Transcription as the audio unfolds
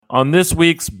On this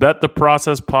week's Bet the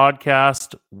Process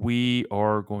podcast, we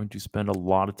are going to spend a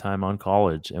lot of time on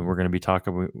college, and we're going to be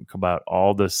talking about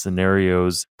all the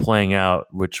scenarios playing out,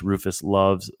 which Rufus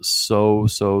loves so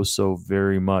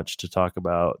very much to talk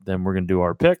about. Then we're going to do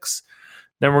our picks.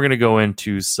 Then we're going to go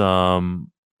into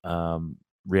some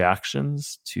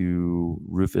reactions to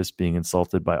Rufus being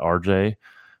insulted by RJ.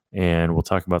 And we'll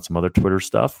talk about some other Twitter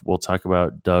stuff. We'll talk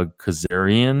about Doug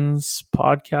Kazarian's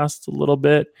podcast a little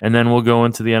bit. And then we'll go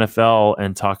into the NFL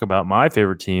and talk about my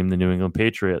favorite team, the New England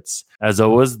Patriots. As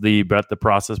always, the Bet the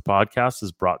Process podcast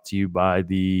is brought to you by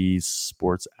the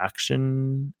Sports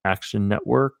Action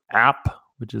Network app,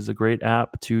 which is a great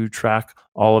app to track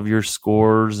all of your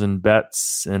scores and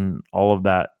bets and all of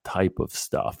that type of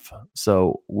stuff.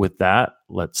 So with that,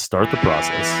 let's start the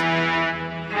process.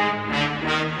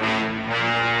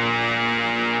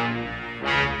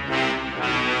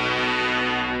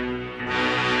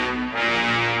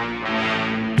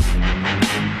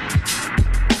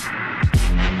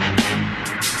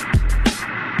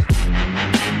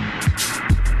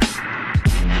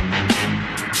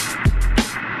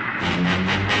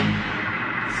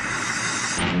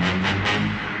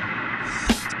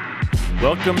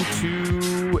 Welcome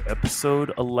to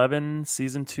episode 11,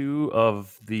 season 2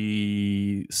 of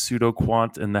the Pseudo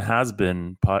Quant and the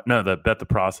Has-Been the Bet the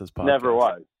Process podcast. Never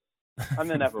was. I'm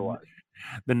the never was.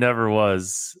 The never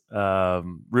was.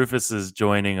 Rufus is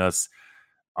joining us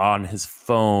on his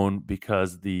phone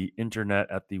because the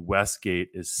internet at the Westgate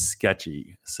is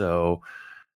sketchy. So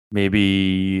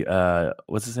maybe,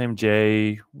 what's his name?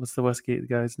 What's the Westgate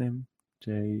guy's name?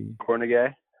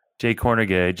 Cornegay. Jay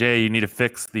Cornegay. Jay, you need to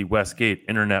fix the Westgate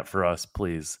internet for us,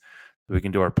 please, so we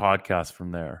can do our podcast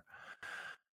from there.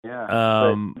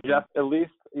 Yeah. Jeff, at least,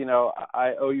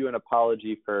 I owe you an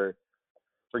apology for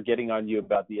getting on you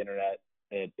about the internet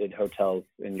at hotels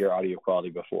and your audio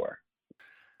quality before.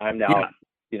 I'm now,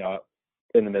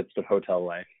 in the midst of hotel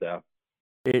life. So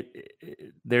it's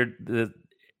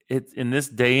in this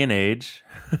day and age.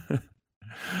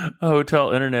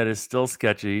 Hotel internet is still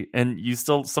sketchy, and you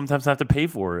still sometimes have to pay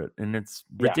for it, and it's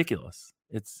ridiculous.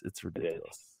 It's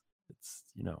ridiculous. It's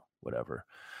whatever.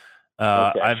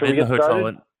 Okay. I'm in the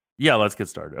hotel. Yeah, let's get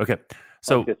started. Okay,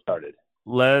 so let's get started.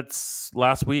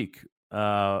 Last week,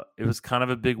 it was kind of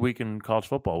a big week in college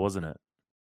football, wasn't it?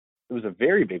 It was a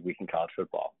very big week in college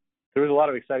football. There was a lot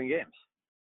of exciting games.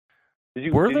 Did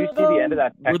you see the end of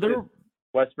that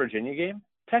Texas-West Virginia game?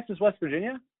 Texas-West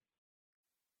Virginia?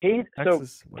 Cade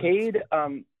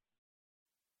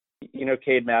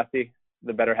Massey,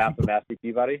 the better half of Massey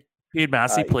Peabody. Cade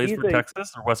Massey plays for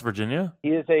Texas or West Virginia?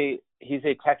 He's a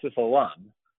Texas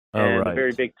alum and a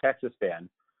very big Texas fan.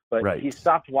 But he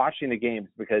stopped watching the games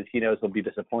because he knows he'll be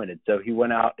disappointed. So he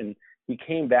went out and he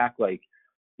came back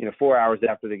 4 hours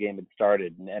after the game had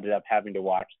started and ended up having to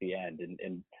watch the end.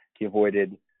 And he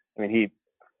avoided.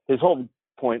 His whole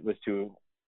point was to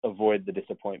avoid the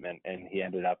disappointment, and he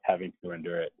ended up having to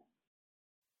endure it.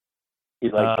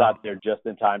 He got there just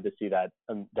in time to see that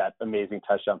amazing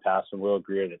touchdown pass from Will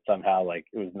Grier that somehow it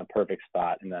was in the perfect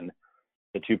spot, and then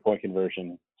the 2-point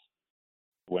conversion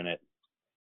win it.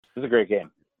 It was a great game.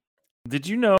 Did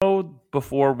you know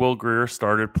before Will Grier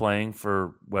started playing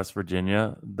for West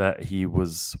Virginia that he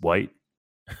was white?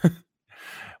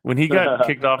 When he got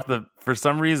kicked off for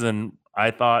some reason,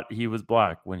 I thought he was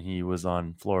black when he was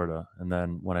on Florida. And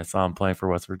then when I saw him playing for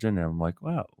West Virginia, I'm like,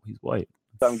 wow, he's white.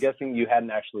 So I'm guessing you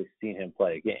hadn't actually seen him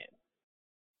play a game.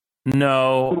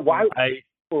 No. Why?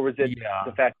 Or was it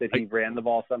the fact that he ran the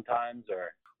ball sometimes?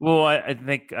 Or? Well, I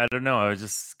think, I don't know. I was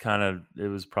just it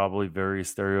was probably very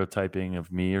stereotyping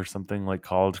of me or something, like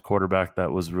college quarterback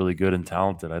that was really good and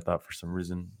talented. I thought for some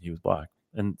reason he was black.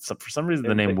 And for some reason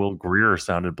the name Will Grier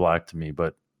sounded black to me,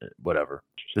 but whatever.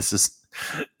 This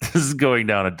is going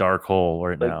down a dark hole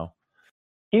right now.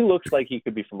 He looks like he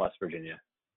could be from West Virginia.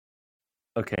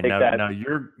 Okay, now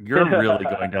you're really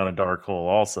going down a dark hole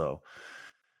also.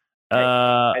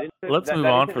 Let's move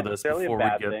on for this before we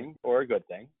get thing or a good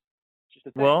thing.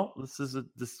 Well,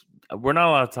 we're not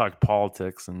allowed to talk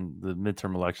politics, and the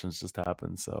midterm elections just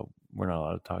happened, so we're not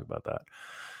allowed to talk about that.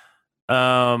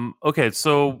 Okay,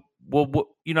 so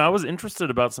I was interested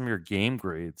about some of your game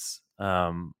grades.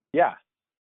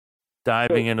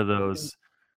 Diving into those,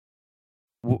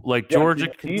 like Georgia,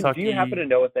 Kentucky. Do you happen to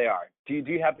know what they are? Do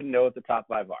you happen to know what the top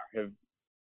 5 are? Have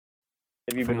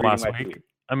you been reading last my week?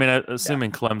 tweet?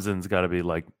 Assuming Clemson's got to be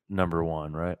number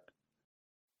 1, right?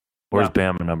 Or is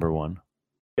Bama number 1?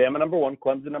 Bama number 1,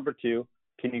 Clemson number 2.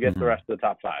 Can you guess the rest of the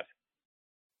top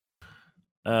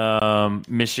 5?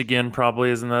 Michigan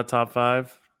probably is in that top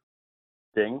 5.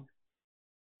 Ding.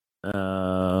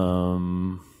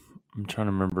 I'm trying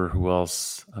to remember who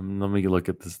else. Let me look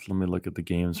at this. Let me look at the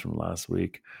games from last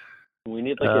week. We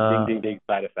need like a ding, ding, ding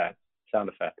sound effect.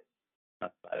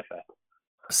 Not side effect.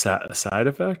 Side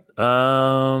effect?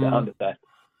 Sound effect.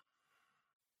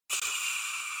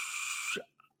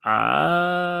 I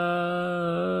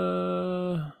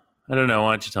don't know.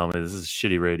 Why don't you tell me? This is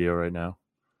shitty radio right now.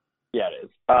 Yeah, it is.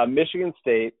 Michigan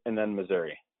State and then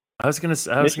Missouri. I was gonna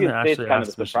actually kind of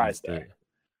a surprise there.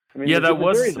 I mean, yeah, that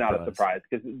was Missouri's not a surprise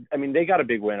because I mean they got a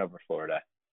big win over Florida,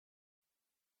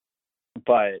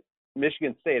 but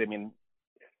Michigan State, I mean,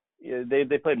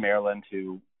 they played Maryland,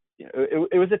 who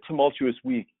it was a tumultuous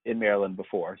week in Maryland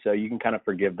before, so you can kind of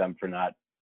forgive them for not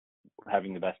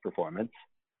having the best performance.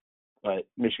 But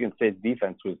Michigan State's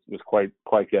defense was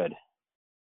quite good.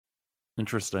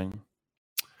 Interesting.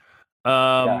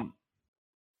 Yeah.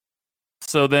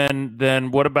 So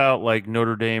then what about like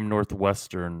Notre Dame,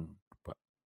 Northwestern?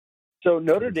 So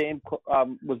Notre Dame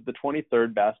was the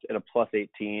 23rd best at a plus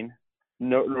 18.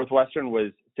 Northwestern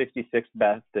was 66th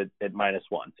best at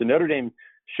 -1. So Notre Dame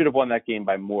should have won that game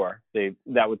by more.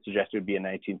 That would suggest it would be a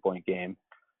 19-point game.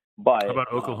 But how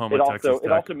about Oklahoma?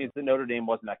 It also means that Notre Dame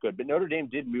wasn't that good. But Notre Dame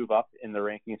did move up in the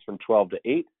rankings from 12 to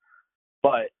 8.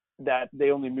 But that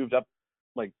they only moved up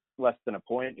like less than a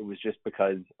point. It was just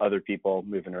because other people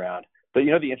moving around. But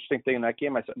the interesting thing in that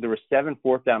game, there were 7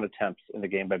 fourth down attempts in the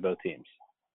game by both teams.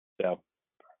 So,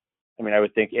 I mean, I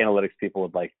would think analytics people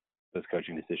would like those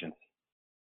coaching decisions.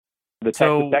 The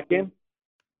Texas Tech game?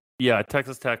 Yeah,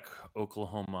 Texas Tech,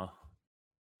 Oklahoma.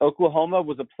 Oklahoma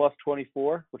was a plus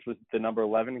 24, which was the number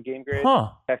 11 game grade.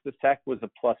 Huh. Texas Tech was a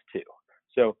plus 2.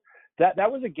 So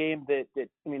that was a game that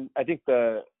I mean, I think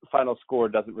the final score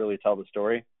doesn't really tell the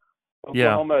story.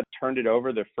 Oklahoma turned it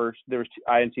over. There was 2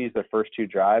 INTs their first 2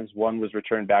 drives. One was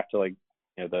returned back to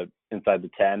the inside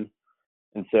the 10.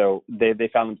 And so they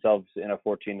found themselves in a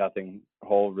 14-0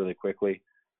 hole really quickly.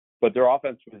 But their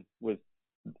offense was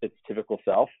its typical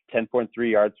self,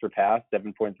 10.3 yards per pass,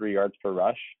 7.3 yards per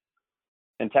rush.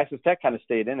 And Texas Tech kind of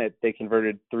stayed in it. They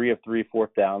converted 3 of 3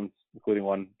 fourth downs, including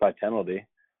one by penalty.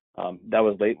 That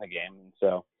was late in the game. And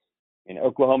so,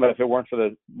 Oklahoma, if it weren't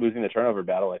for losing the turnover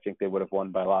battle, I think they would have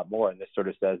won by a lot more. And this sort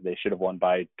of says they should have won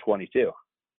by 22.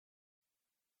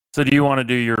 So do you want to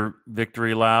do your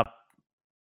victory lap?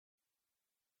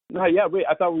 No, yeah.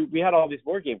 I thought we had all these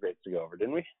more game grades to go over,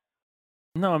 didn't we?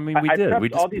 No, I mean we did. We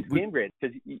all these game grades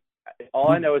because all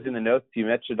I know is in the notes you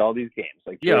mentioned all these games.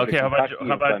 Like Georgia, How about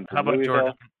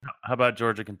Georgia? How about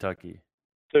Georgia, Kentucky?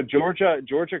 So Georgia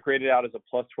graded out as a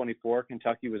plus 24.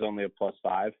 Kentucky was only a plus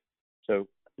 5. So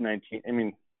 19. I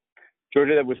mean,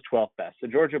 Georgia was 12th best. So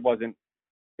Georgia wasn't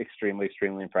extremely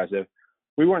impressive.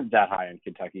 We weren't that high on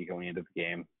Kentucky going into the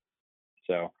game.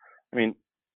 So I mean,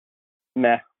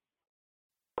 meh.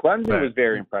 Clemson was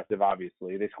very impressive,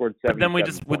 obviously. They scored 7. But then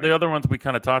with the other ones we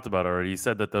kind of talked about already. You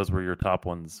said that those were your top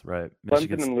ones, right?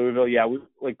 Clemson and Louisville, yeah.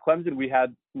 Clemson, we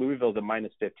had Louisville to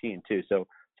minus 15 too. So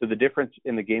the difference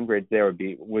in the game grades there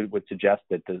would suggest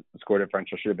that the score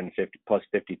differential should have been plus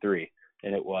 53,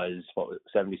 and it was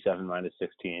 77 minus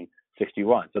 16,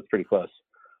 61. So it's pretty close.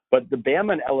 But the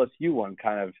Bama and LSU one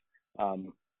kind of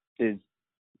is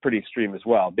pretty extreme as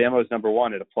well. Bama was number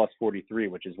 1 at a plus 43,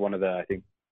 which is one of the, I think,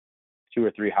 2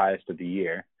 or 3 highest of the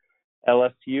year.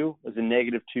 LSU was a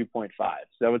negative 2.5.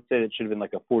 So I would say it should have been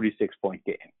like a 46-point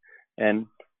game. And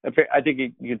I think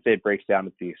you could say it breaks down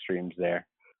at the extremes there.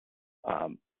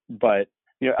 But,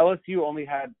 LSU only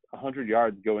had 100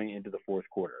 yards going into the fourth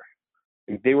quarter.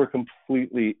 They were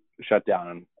completely shut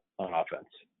down on offense.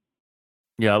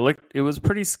 Yeah, it was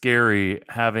pretty scary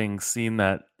having seen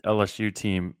that LSU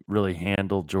team really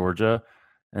handle Georgia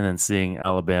and then seeing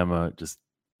Alabama just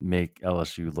make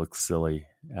LSU look silly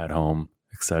at home,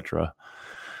 etc.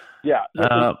 Yeah.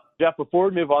 Jeff, before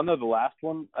we move on, though, the last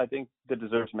one I think that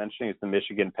deserves mentioning is the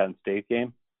Michigan-Penn State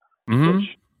game,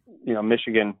 which,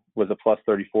 Michigan was a plus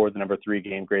 34, the number 3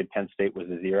 game grade. Penn State was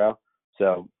a 0,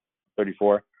 so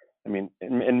 34. I mean,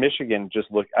 in Michigan,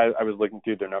 I was looking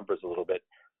through their numbers a little bit.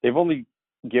 They've only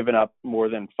given up more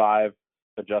than 5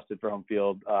 adjusted for home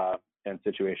field and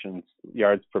situations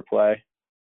yards per play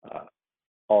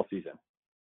all season.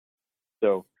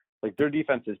 So, their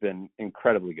defense has been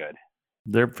incredibly good.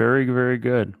 They're very, very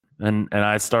good. And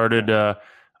I started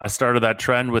that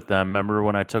trend with them. Remember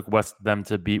when I took them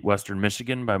to beat Western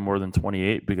Michigan by more than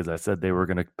 28 because I said they were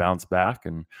going to bounce back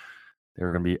and they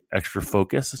were going to be extra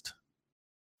focused?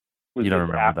 Was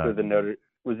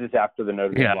this after the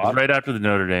Notre Dame Yeah, loss? It was right after the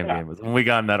Notre Dame game. Was when we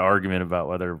got in that argument about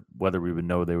whether we would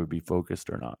know they would be focused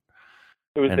or not.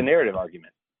 It was the narrative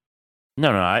argument.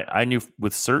 No, I knew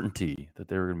with certainty that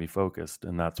they were going to be focused,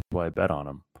 and that's why I bet on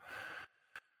them.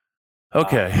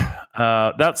 Okay,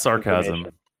 that's sarcasm.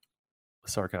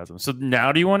 Sarcasm. So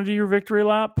now, do you want to do your victory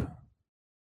lap?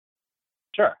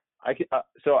 Sure, I can.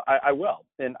 I will.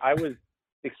 And I was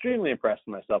extremely impressed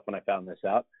with myself when I found this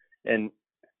out. And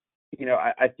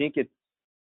I think it's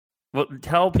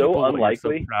tell people so unlikely.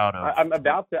 What you're so proud of. I'm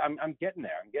getting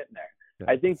there. I'm getting there.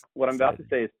 Yeah, I think what I'm about to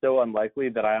say is so unlikely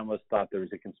that I almost thought there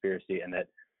was a conspiracy and that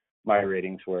my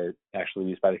ratings were actually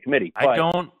used by the committee.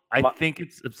 But I think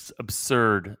it's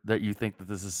absurd that you think that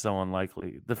this is so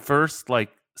unlikely. The first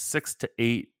 6 to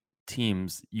 8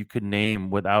 teams you could name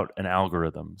without an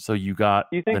algorithm. So you got.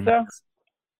 You think so?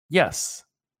 Yes.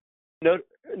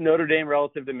 Notre Dame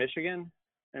relative to Michigan.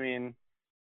 I mean,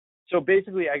 so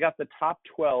basically, I got the top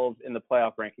 12 in the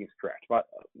playoff rankings correct. But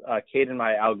Kate and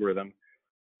my algorithm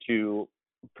to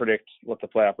predict what the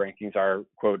playoff rankings are,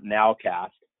 quote, nowcast,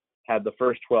 had the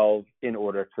first 12 in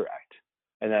order correct.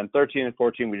 And then 13 and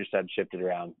 14, we just had shifted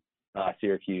around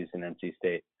Syracuse and NC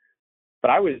State.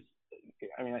 But I was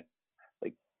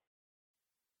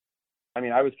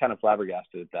kind of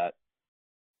flabbergasted at that.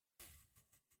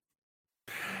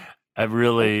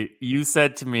 You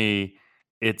said to me,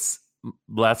 it's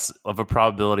less of a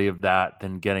probability of that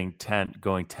than going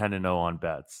 10-0 on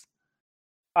bets.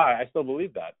 I still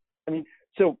believe that. I mean,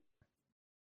 so,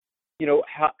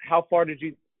 how far did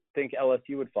you think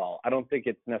LSU would fall? I don't think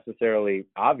it's necessarily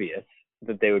obvious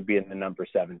that they would be in the number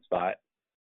 7 spot.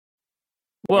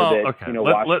 Well, okay.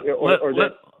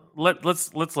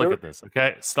 Let's look at this.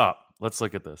 Okay, stop. Let's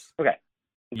look at this. Okay.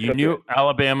 You knew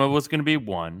Alabama was going to be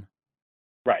 1.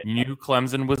 Right. You knew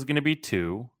Clemson was going to be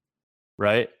 2.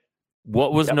 Right.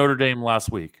 What was Notre Dame last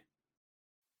week?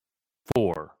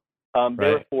 4.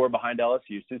 They were 4 behind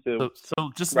LSU.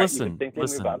 So just listen.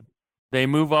 They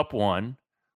move up 1.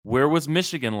 Where was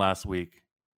Michigan last week?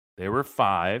 They were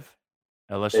 5.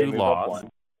 LSU lost.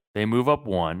 They move up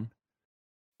 1.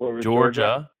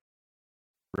 Georgia,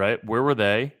 right? Where were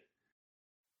they?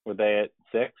 Were they at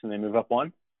 6 and they move up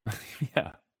 1?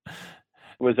 Yeah.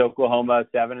 Was Oklahoma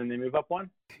 7 and they move up 1?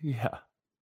 Yeah.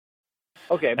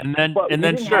 Okay. And then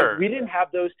we didn't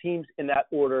have those teams in that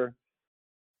order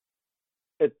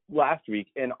last week,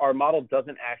 and our model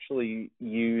doesn't actually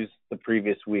use the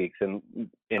previous weeks.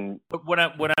 But what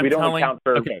I'm telling.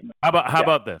 Okay. How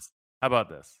about this? How about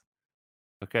this?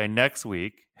 Okay. Next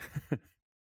week,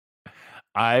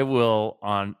 I will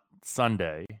on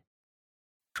Sunday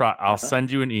try. I'll send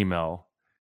you an email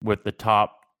with the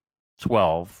top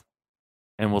 12,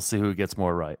 and we'll see who gets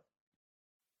more right.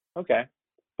 Okay.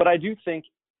 But I do think,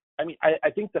 I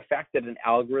think the fact that an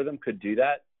algorithm could do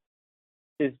that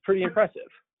is pretty impressive.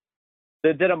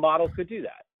 That a model could do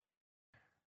that.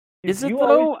 Is it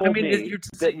though? I mean,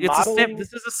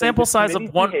 this is a sample size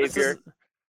of one.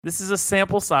 This is a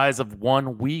sample size of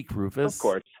 1 week, Rufus. Of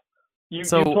course. You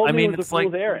told me it was a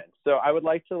fool's errand. So I would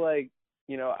like to I'm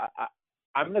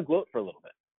going to gloat for a little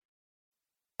bit.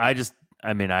 I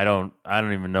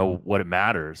don't even know what it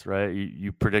matters, right?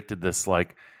 You predicted this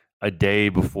a day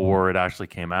before it actually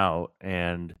came out,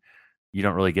 and you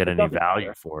don't really get any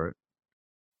value for it.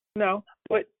 No,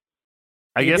 but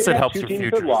I guess it helps your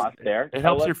futures. It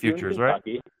helps your futures, right?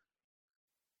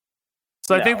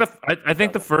 So I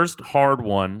think the first hard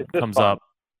one comes up.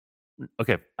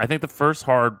 Okay, I think the first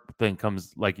hard thing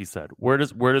comes, like you said. Where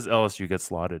does LSU get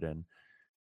slotted in?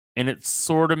 And it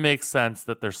sort of makes sense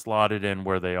that they're slotted in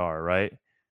where they are, right?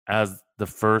 As the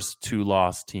first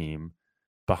 2-loss team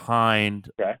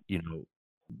behind,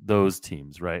 those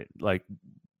teams, right?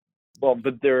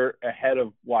 But they're ahead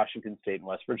of Washington State and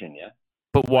West Virginia.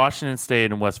 But Washington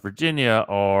State and West Virginia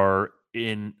are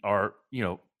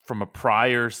from a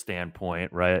prior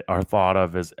standpoint, right, are thought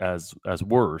of as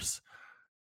worse.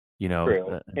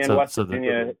 True. And West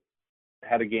Virginia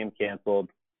had a game canceled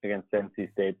against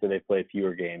NC State, so they play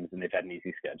fewer games and they've had an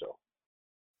easy schedule.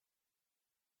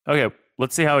 Okay,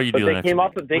 let's see how you do. They came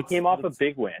off a big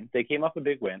win. They came off a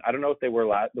big win. I don't know if they were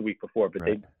the week before, but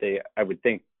they I would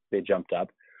think they jumped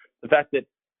up. The fact that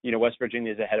West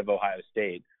Virginia is ahead of Ohio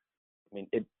State. I mean,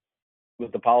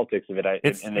 with the politics of it,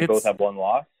 and they both have 1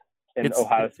 loss, and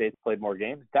Ohio State's played more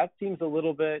games. That seems a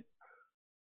little bit.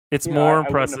 It's more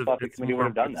impressive. We would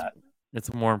have done that.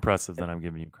 It's more impressive than I'm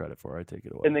giving you credit for. I take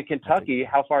it away. And then Kentucky,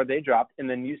 how far they dropped, and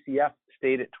then UCF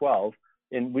stayed at 12.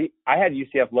 And I had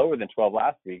UCF lower than 12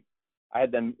 last week. I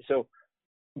had them. So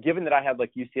given that I had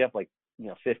UCF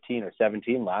 15 or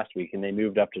 17 last week, and they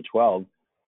moved up to 12.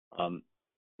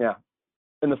 Yeah.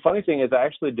 And the funny thing is, I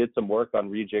actually did some work on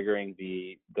rejiggering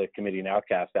the committee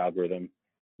nowcast algorithm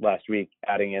last week,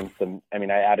 adding in some. I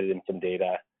added in some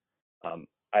data.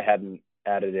 I hadn't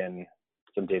added in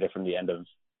some data from the end of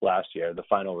last year, the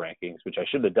final rankings, which I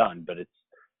should have done, but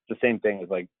the same thing as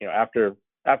like, after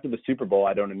the Super Bowl,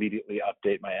 I don't immediately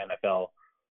update my NFL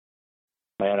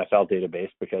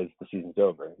database because the season's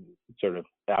over. Sort of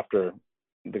after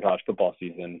the college football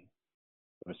season,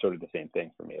 it was sort of the same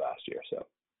thing for me last year. So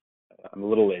I'm a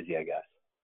little lazy, I guess.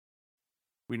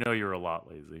 We know you're a lot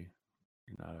lazy.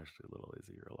 You're not actually a little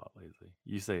lazy. You're a lot lazy.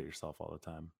 You say it yourself all the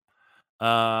time.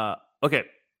 Okay.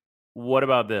 What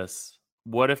about this?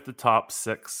 What if the top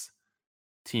 6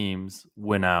 teams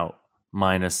win out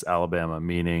minus Alabama,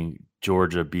 meaning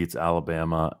Georgia beats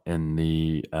Alabama in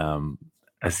the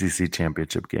SEC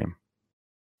championship game?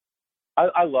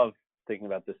 I love thinking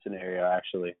about this scenario,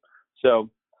 actually. So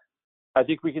I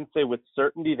think we can say with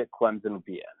certainty that Clemson will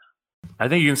be in. I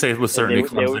think you can say with certainty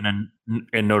Clemson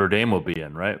and Notre Dame will be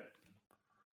in, right?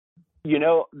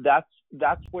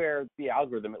 That's where the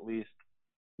algorithm at least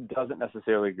doesn't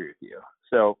necessarily agree with you.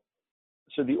 So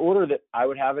the order that I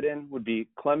would have it in would be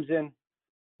Clemson,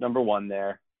 number 1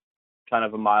 there, kind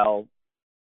of a mile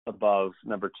above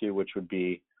number 2, which would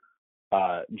be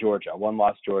Georgia.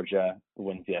 1-loss Georgia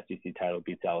wins the SEC title,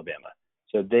 beats Alabama.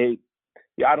 So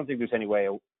I don't think there's any way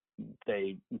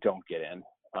they don't get in,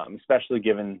 especially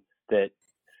given that,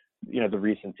 the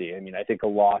recency. I mean, I think a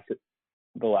loss at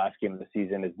the last game of the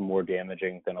season is more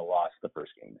damaging than a loss the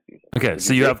first game of the season. Okay,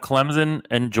 so you have Clemson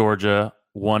and Georgia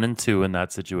 1 and 2 in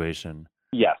that situation.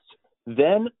 Yes.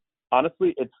 Then,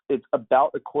 honestly, it's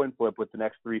about a coin flip with the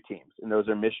next 3 teams, and those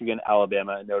are Michigan,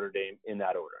 Alabama, and Notre Dame in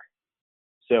that order.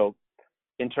 So,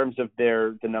 in terms of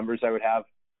the numbers I would have,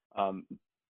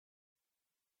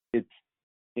 it's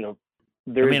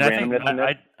there is randomness in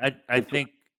it.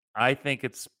 I think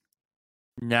it's,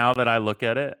 now that I look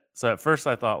at it. So at first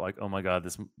I thought like, oh my God,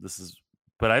 this is,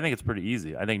 but I think it's pretty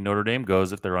easy. I think Notre Dame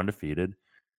goes if they're undefeated,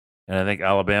 and I think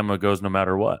Alabama goes no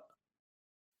matter what.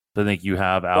 So I think you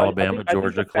have Alabama,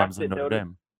 Georgia, Clemson, Notre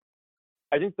Dame.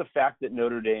 I think the fact that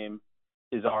Notre Dame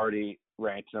is already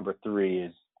ranked number 3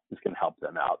 is going to help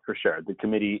them out for sure. The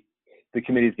committee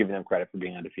is giving them credit for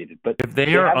being undefeated, but if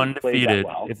they are undefeated,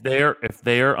 if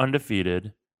they are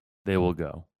undefeated, they will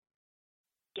go.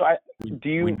 So do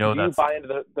you buy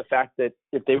into the fact that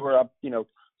if they were up, so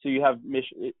you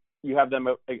have them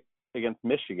against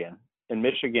Michigan, and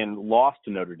Michigan lost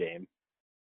to Notre Dame,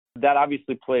 that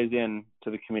obviously plays in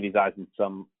to the committee's eyes in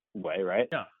some way, right?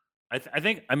 Yeah, I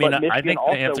think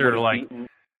the answer to like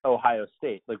Ohio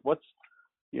State, like what's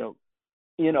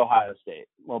in Ohio State,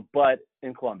 well, but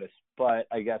in Columbus, but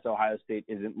I guess Ohio State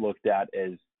isn't looked at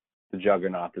as the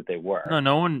juggernaut that they were.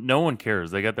 No one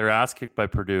cares. They got their ass kicked by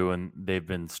Purdue, and they've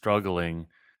been struggling.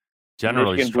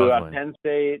 Michigan blew out Penn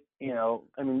State.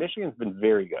 Michigan's been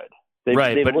very good.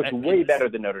 They've looked way better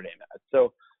than Notre Dame has.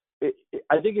 So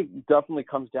I think it definitely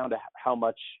comes down to how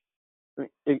much.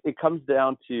 It comes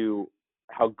down to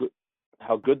how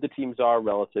good the teams are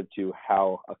relative to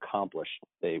how accomplished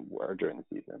they were during the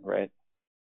season, right?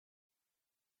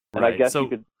 And I guess you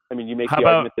make the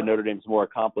argument that Notre Dame's more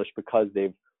accomplished because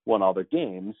they've won all their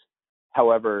games.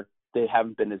 However, they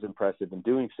haven't been as impressive in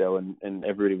doing so, and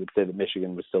everybody would say that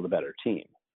Michigan was still the better team.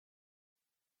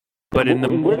 But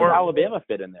where does Alabama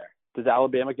fit in there? Does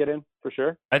Alabama get in for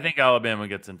sure? I think Alabama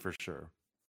gets in for sure.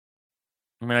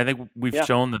 I think we've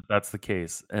shown that that's the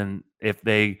case. And if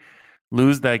they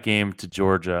lose that game to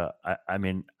Georgia, I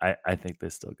think they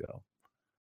still go.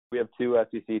 We have 2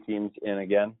 SEC teams in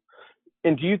again.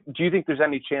 And do you think there's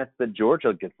any chance that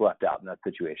Georgia gets left out in that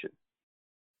situation?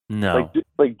 No.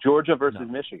 Like Georgia versus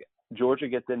Michigan. Georgia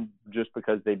gets in just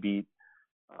because they beat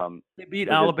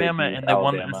Alabama and they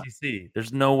won the SEC.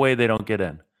 There's no way they don't get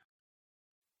in.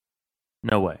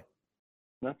 No way.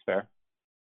 That's fair.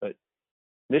 But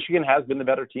Michigan has been the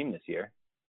better team this year.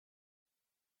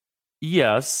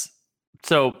 Yes.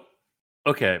 So,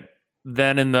 okay.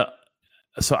 Then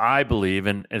so I believe,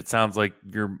 and it sounds like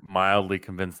you're mildly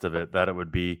convinced of it, that it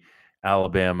would be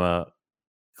Alabama,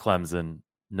 Clemson,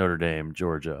 Notre Dame,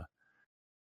 Georgia.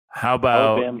 How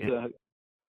about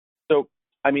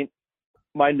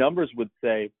my numbers would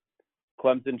say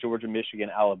Clemson, Georgia, Michigan,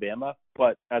 Alabama,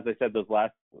 but as I said, those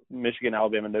last Michigan,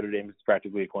 Alabama, Notre Dame is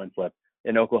practically a coin flip,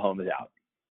 and Oklahoma's out.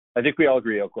 I think we all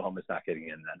agree Oklahoma's not getting in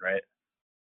then, right?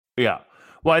 Yeah.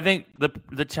 Well, I think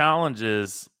the challenge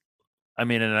is,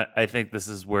 and I think this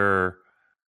is where,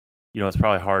 it's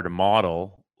probably hard to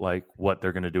model like what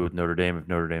they're going to do with Notre Dame if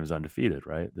Notre Dame is undefeated,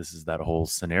 right? This is that whole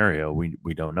scenario.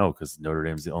 We don't know because Notre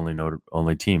Dame's the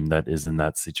only team that is in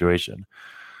that situation.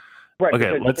 Right.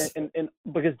 Okay.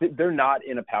 Because they're not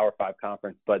in a Power 5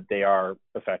 conference, but they are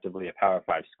effectively a Power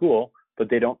 5 school, but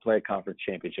they don't play a conference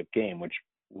championship game, which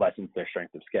lessens their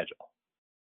strength of schedule.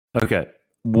 Okay.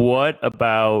 What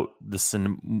about the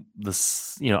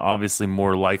obviously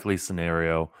more likely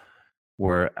scenario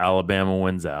where Alabama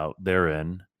wins out, they're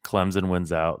in. Clemson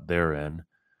wins out, they're in.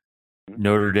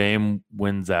 Notre Dame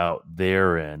wins out,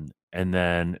 they're in. And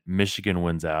then Michigan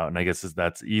wins out. And I guess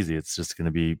that's easy. It's just going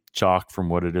to be chalk from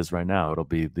what it is right now. It'll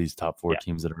be these top 4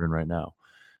 teams that are in right now.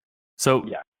 So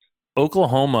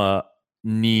Oklahoma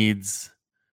needs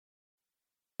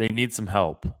some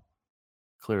help,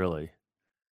 clearly.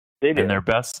 They do. And their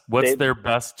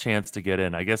best chance to get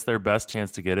in? I guess their best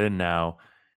chance to get in now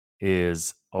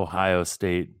is Ohio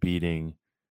State beating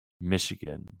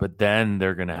Michigan. But then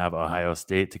they're going to have Ohio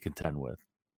State to contend with.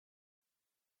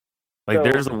 Like,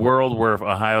 there's a world where if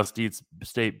Ohio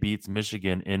State beats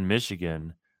Michigan in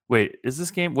Michigan. Wait, is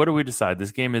this game? What do we decide?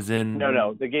 This game is in.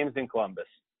 No. The game's in Columbus.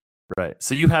 Right.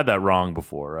 So you had that wrong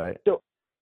before, right? So,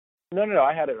 no.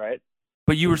 I had it right.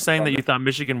 But you were saying that you thought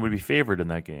Michigan would be favored in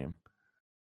that game.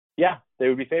 Yeah, they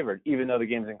would be favored, even though the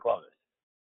game's in Columbus.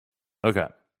 Okay.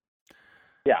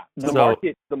 Yeah,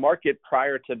 the market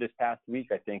prior to this past week,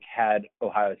 I think, had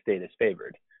Ohio State as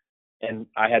favored, and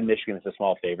I had Michigan as a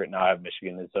small favorite. Now I have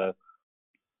Michigan as a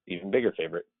even bigger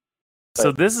favorite. But,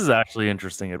 so this is actually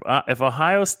interesting. If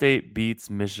Ohio State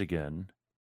beats Michigan,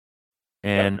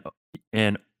 and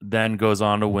then goes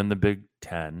on to win the Big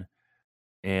Ten,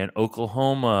 and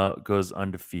Oklahoma goes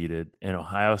undefeated, and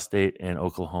Ohio State and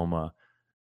Oklahoma,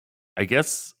 I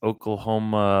guess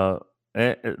Oklahoma.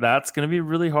 That's going to be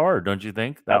really hard, don't you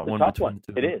think? That one between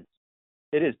the two.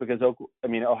 It is because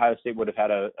Ohio State would have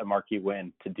had a marquee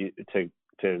win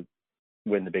to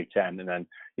win the Big Ten, and then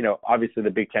obviously the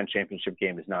Big Ten championship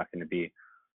game is not going to be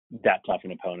that tough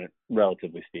an opponent,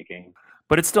 relatively speaking.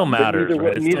 But it still matters,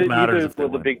 right? It still matters if the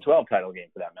Big 12 title game,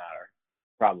 for that matter,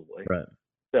 probably. Right.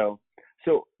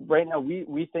 So right now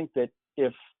we think that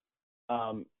if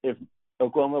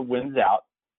Oklahoma wins out,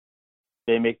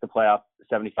 they make the playoff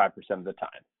 75% of the time.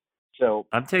 So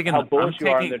I'm taking the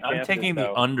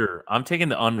under. I'm taking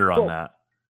the under on that.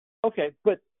 Okay,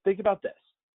 but think about this.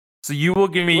 So you will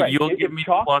give me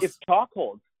plus. If chalk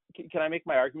holds, can I make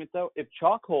my argument though? If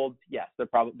chalk holds, yes,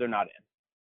 they're not in.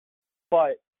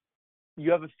 But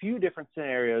you have a few different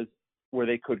scenarios where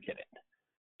they could get in.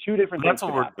 Two different things.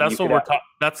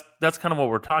 That's kind of what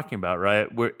we're talking about, right?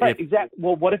 Exactly.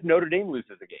 Well, what if Notre Dame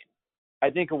loses a game? I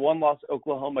think a one-loss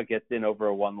Oklahoma gets in over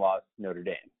a one-loss Notre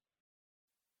Dame.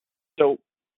 So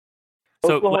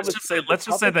let's just say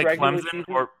that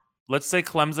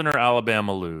Clemson or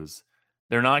Alabama lose.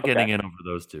 They're not getting in over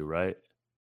those two, right?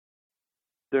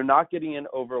 They're not getting in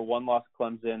over a one-loss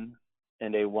Clemson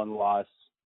and a one-loss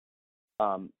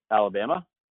Alabama.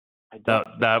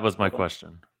 That was my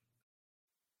question.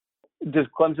 Does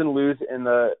Clemson lose in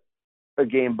a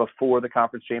game before the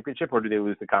conference championship, or do they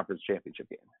lose the conference championship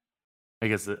game? I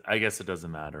guess it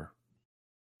doesn't matter.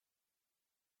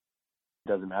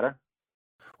 Doesn't matter?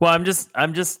 Well,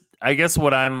 I guess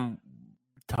what I'm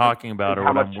talking about, or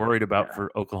what I'm worried about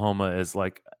for Oklahoma is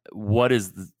like,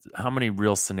 how many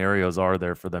real scenarios are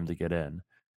there for them to get in?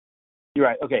 You're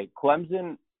right. Okay.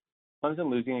 Clemson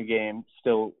losing a game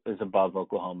still is above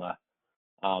Oklahoma.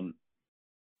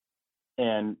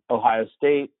 And Ohio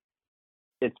State,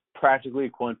 it's practically a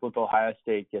coin flip. Ohio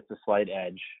State gets a slight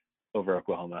edge over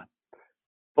Oklahoma.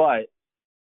 But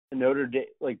Notre Dame,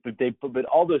 but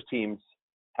all those teams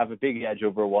have a big edge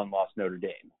over a one-loss Notre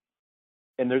Dame,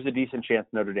 and there's a decent chance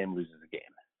Notre Dame loses a game.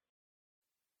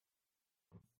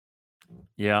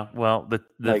 Yeah, well,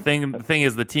 the thing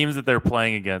is, the teams that they're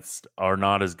playing against are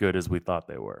not as good as we thought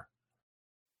they were.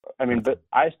 I mean, but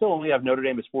I still only have Notre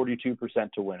Dame as 42%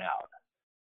 to win out,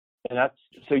 and that's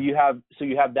so you have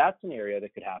that scenario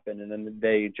that could happen, and then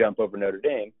they jump over Notre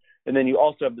Dame. And then you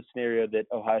also have the scenario that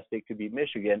Ohio State could beat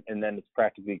Michigan, and then it's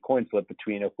practically a coin flip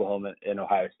between Oklahoma and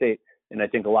Ohio State. And I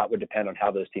think a lot would depend on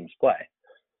how those teams play.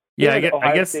 Yeah,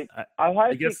 Ohio State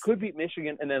could beat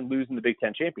Michigan and then lose in the Big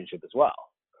Ten championship as well.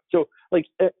 So,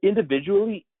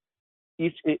 individually,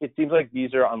 it seems like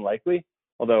these are unlikely,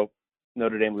 although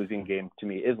Notre Dame losing a game to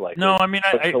me is likely. No, I mean,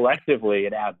 but collectively,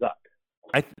 it adds up.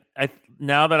 I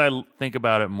now that I think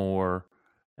about it more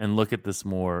and look at this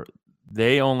more,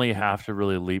 they only have to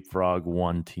really leapfrog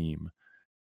one team,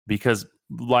 because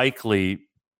likely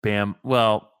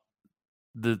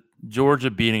the Georgia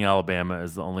beating Alabama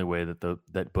is the only way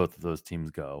that both of those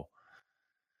teams go.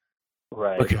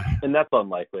 Right. Okay. And that's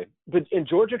unlikely. But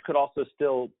Georgia could also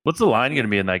still. What's the line going to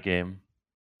be in that game?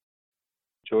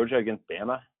 Georgia against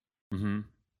Bama?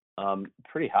 Mm-hmm.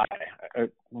 Pretty high.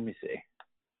 Let me see.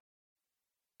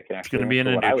 It's going to be in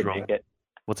a neutral.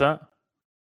 What's that?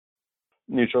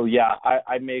 Neutral, yeah.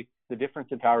 I make the difference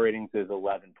in power ratings is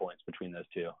 11 points between those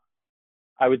two.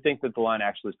 I would think that the line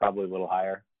actually is probably a little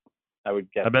higher. I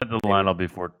would guess. I bet the line will be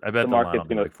 14. I bet the line will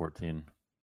be like 14.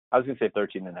 I was going to say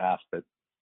 13.5, but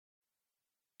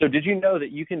so did you know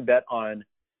that you can bet on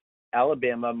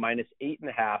Alabama minus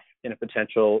 8.5 in a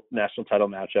potential national title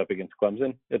matchup against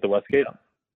Clemson at the Westgate?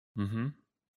 Yeah. Mm-hmm.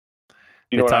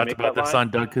 They talked about this on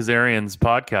Doug Kazarian's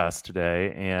podcast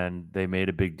today, and they made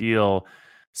a big deal.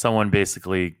 Someone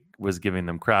basically was giving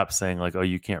them crap, saying like, "Oh,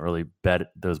 you can't really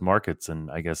bet those markets."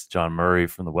 And I guess John Murray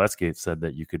from the Westgate said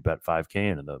that you could bet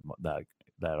 5K into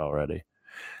that already.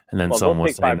 And then someone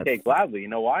was saying 5K gladly. You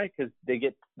know why? Because they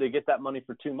get that money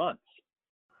for 2 months.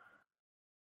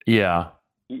 Yeah,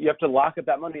 you have to lock up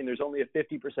that money, and there's only a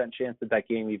 50% chance that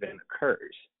game even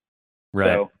occurs.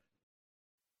 Right. So,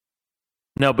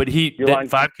 no, but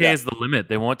 5K is the limit.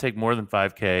 They won't take more than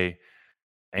 5K.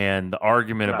 And the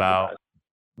argument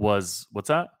was, what's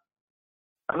that?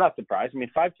 I'm not surprised. I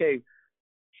mean, 5K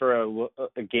for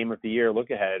a game of the year look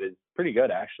ahead is pretty good,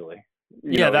 actually.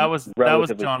 That was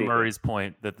John Murray's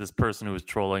point, that this person who was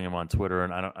trolling him on Twitter,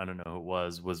 and I don't know who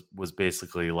it was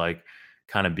basically like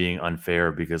kind of being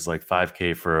unfair, because like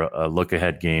 5K for a look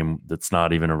ahead game that's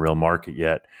not even a real market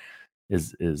yet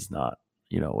is not,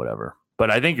 whatever. But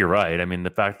I think you're right. I mean,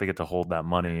 the fact they get to hold that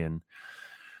money, and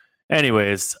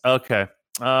anyways, okay.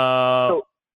 So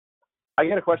I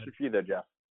got a question for you though, Jeff.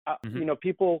 Mm-hmm.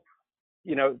 People,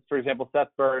 for example, Seth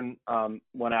Byrne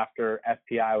went after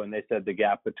FPI when they said the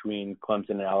gap between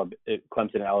Clemson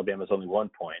and Alabama is only 1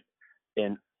 point.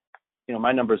 And,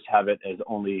 my numbers have it as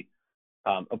only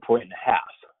 1.5 points.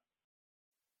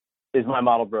 Is my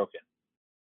model broken?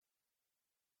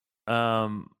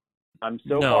 I'm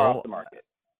so far off the market.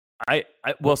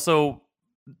 Well, so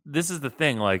this is the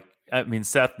thing. Like, I mean,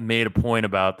 Seth made a point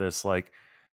about this, like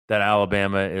that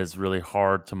Alabama is really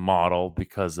hard to model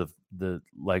because of the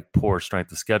poor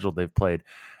strength of schedule they've played.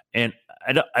 And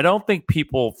I don't think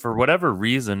people, for whatever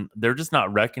reason, they're just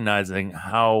not recognizing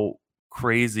how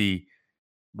crazy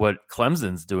what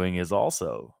Clemson's doing is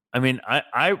also. I mean,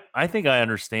 I think I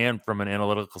understand from an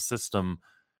analytical system,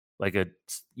 like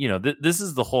this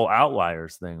is the whole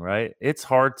outliers thing, right? It's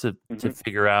hard to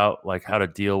figure out like how to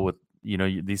deal with,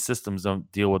 these systems don't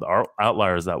deal with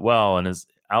outliers that well. And as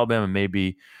Alabama may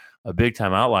be a big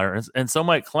time outlier, and so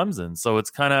might Clemson. So it's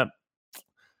kind of,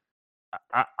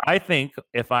 I think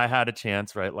if I had a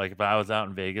chance, right, like if I was out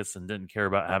in Vegas and didn't care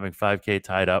about having 5K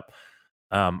tied up,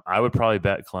 I would probably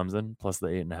bet Clemson plus the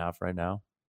 8.5 right now.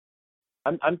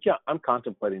 I'm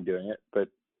contemplating doing it, but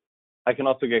I can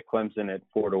also get Clemson at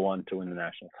 4-1 to win the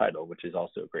national title, which is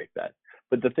also a great bet.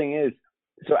 But the thing is,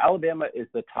 so Alabama is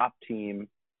the top team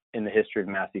in the history of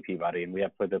Massey Peabody, and we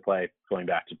have played their play going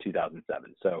back to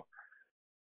 2007. So,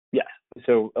 yeah,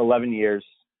 so 11 years,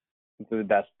 the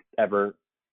best ever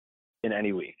in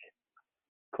any week.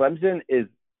 Clemson is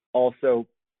also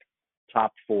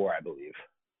top 4, I believe.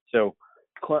 So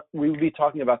we would be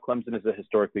talking about Clemson as a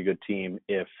historically good team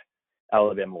if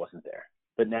Alabama wasn't there.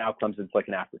 But now Clemson's like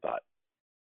an afterthought.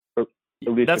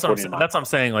 That's what I'm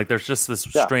saying. Like, there's just this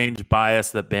strange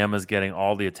bias that Bama's getting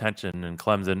all the attention, and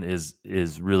Clemson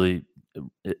is really,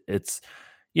 it's,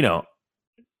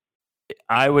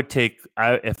 I would take,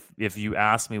 if you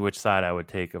ask me which side I would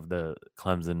take of the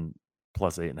Clemson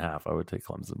plus 8.5, I would take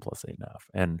Clemson plus 8.5,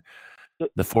 and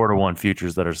the 4-1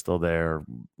 futures that are still there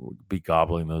would be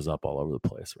gobbling those up all over the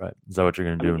place, right? Is that what you're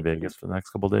going to do in Vegas for the next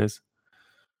couple of days?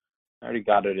 I already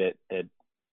got it at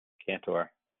Cantor.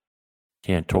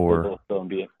 I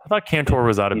thought Cantor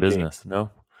was out of business.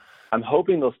 No, I'm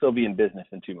hoping they'll still be in business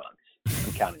in 2 months.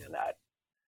 I'm counting on that.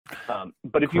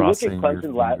 But if you look at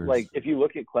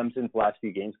Clemson's last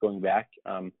few games going back,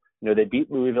 they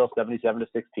beat Louisville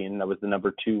 77-16. That was the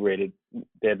number 2 rated.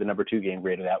 They had the number 2 game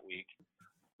rated that week.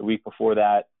 The week before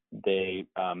that, they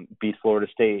beat Florida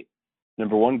State,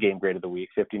 number 1 game grade of the week,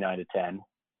 59-10.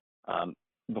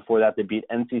 Before that, they beat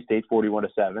NC State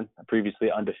 41-7, a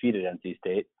previously undefeated NC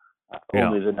State,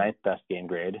 only the 9th best game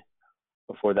grade.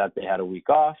 Before that, they had a week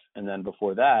off, and then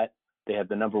before that, they had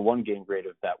the number 1 game grade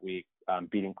of that week,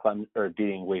 beating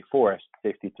Wake Forest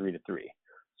 63-3.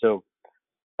 So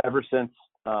ever since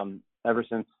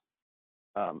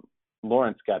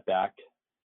Lawrence got back,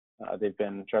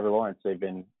 Trevor Lawrence, they've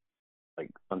been like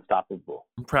unstoppable.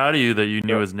 I'm proud of you that you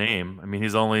knew his name. I mean,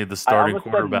 he's only the starting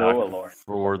quarterback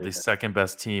for the second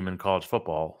best team in college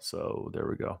football. So there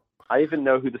we go. I even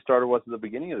know who the starter was at the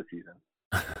beginning of the season.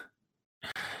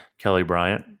 Kelly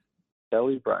Bryant. There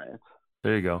you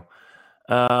go.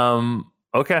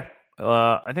 Okay.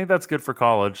 I think that's good for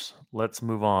college. Let's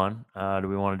move on. Do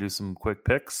we want to do some quick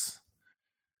picks?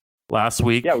 Last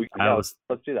week, let's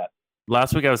do that.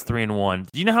 Last week I was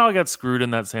 3-1. Do you know how I got screwed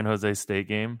in that San Jose State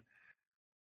game?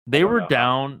 They were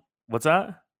down. What's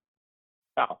that?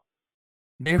 How?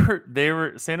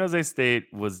 San Jose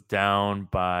State was down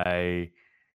by,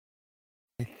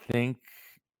 I think,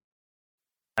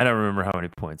 I don't remember how many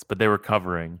points, but they were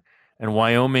covering, and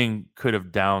Wyoming could have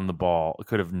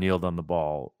kneeled on the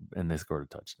ball, and they scored a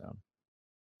touchdown.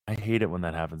 I hate it when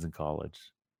that happens in college.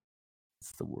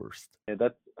 It's the worst. Yeah,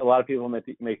 that's a lot of people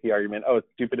make the argument, oh, it's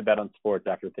stupid to bet on sports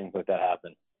after things like that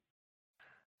happen.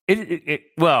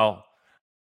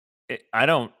 I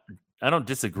don't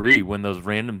disagree when those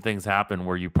random things happen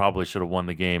where you probably should have won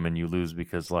the game and you lose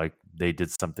because like they did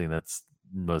something that's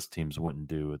most teams wouldn't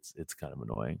do. It's kind of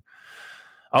annoying.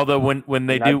 Although when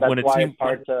they do, when a team,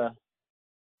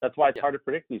 that's why it's hard to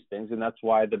predict these things, and that's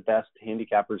why the best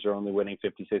handicappers are only winning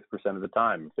 56% of the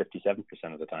time, 57%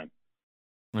 of the time.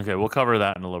 Okay, we'll cover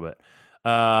that in a little bit.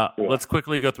 Let's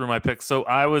quickly go through my picks. So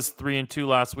I was 3-2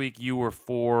 last week. You were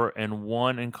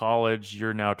 4-1 in college.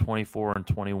 You're now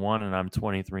 24-21, and I'm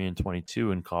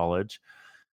 23-22 in college.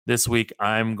 This week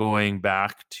I'm going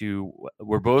back to.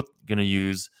 We're both going to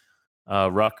use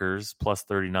Rutgers plus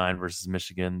 39 versus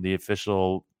Michigan.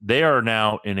 They are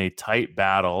now in a tight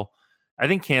battle. I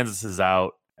think Kansas is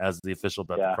out as the official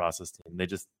bet the process team. They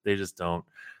just don't.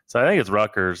 So I think it's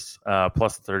Rutgers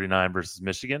plus 39 versus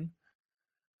Michigan.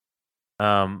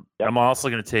 I'm also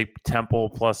going to take Temple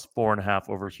plus 4.5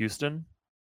 over Houston.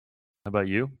 How about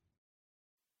you?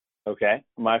 Okay.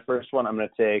 My first one, I'm going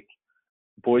to take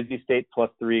Boise State plus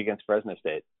 3 against Fresno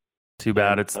State. Too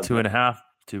bad it's 2.5.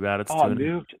 Too bad it's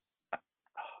 2.5.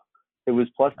 It was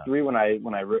plus 3 when I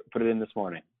put it in this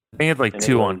morning. I think it's like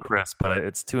 2 on Chris, but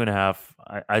it's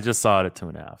 2.5. I just saw it at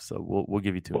 2.5, so we'll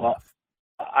give you 2.5.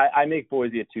 I make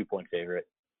Boise a 2-point favorite.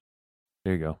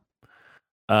 There you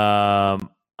go.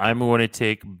 I'm going to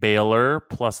take Baylor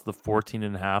plus the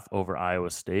 14.5 over Iowa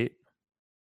State.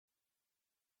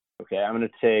 Okay, I'm going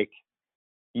to take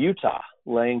Utah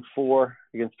laying 4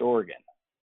 against Oregon.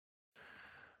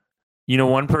 You know,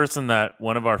 one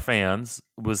of our fans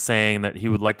was saying that he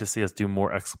would like to see us do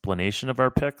more explanation of our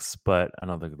picks, but I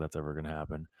don't think that's ever going to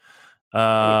happen.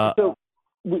 So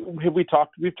we've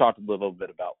talked a little bit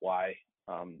about why.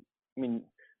 I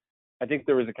think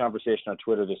there was a conversation on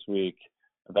Twitter this week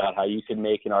about how you could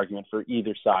make an argument for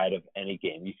either side of any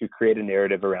game. You could create a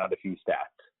narrative around a few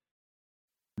stats.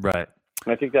 Right.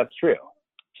 And I think that's true.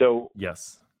 So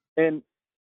yes. And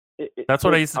that's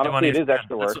what I used to do on ESPN. It is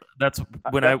extra work. That's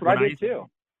what I did too.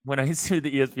 When I used to do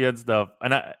the ESPN stuff,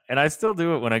 and I still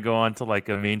do it when I go on to like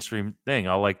a mainstream thing.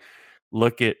 I'll like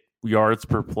look at yards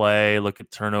per play, look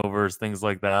at turnovers, things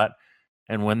like that.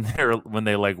 And when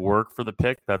they like work for the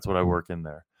pick, that's what I work in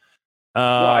there.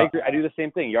 I agree. I do the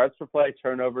same thing. Yards per play,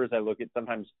 turnovers. I look at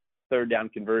sometimes third down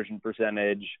conversion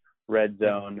percentage, red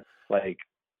zone, like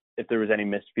if there was any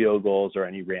missed field goals or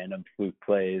any random fluke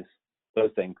plays,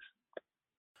 those things.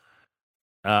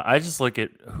 I just look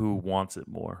at who wants it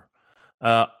more.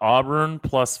 Auburn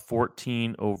plus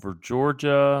 14 over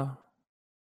Georgia.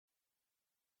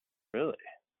 Really?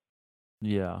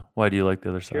 Yeah. Why do you like the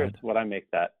other side? Here's what I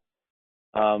make that.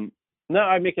 No,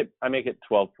 I make it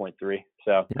 12.3.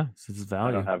 So yeah, so it's value.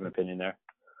 I don't have an opinion there.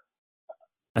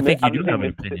 I think you do have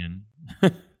an opinion.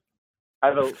 I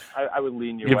would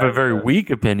lean your way. You have a very weak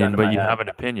opinion, but you have an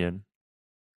opinion.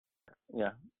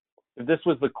 Yeah. If it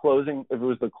was the closing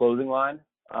line,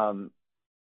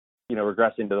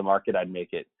 regressing to the market, I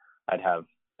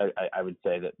would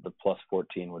say that the plus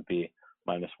 14 would be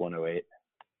minus 108.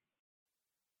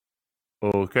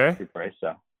 Okay. Good price,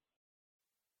 so.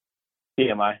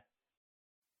 TMI.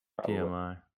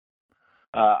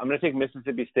 I'm going to take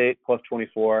Mississippi State plus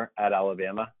 24 at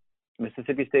Alabama.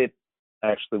 Mississippi State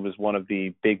actually was one of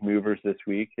the big movers this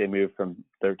week. They moved from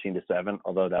 13 to 7,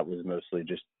 although that was mostly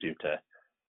just due to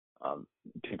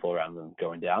people around them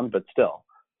going down. But still,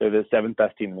 they're the 7th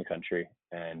best team in the country.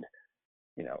 And,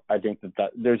 I think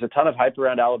that there's a ton of hype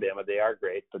around Alabama. They are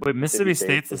great. But wait, Mississippi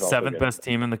State's the 7th best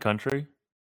team in the country?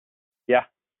 Yeah,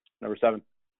 number 7.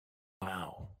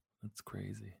 Wow, that's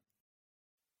crazy.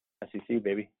 SEC,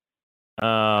 baby.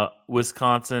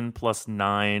 Wisconsin plus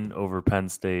 9 over Penn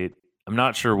State. I'm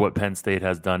not sure what Penn State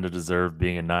has done to deserve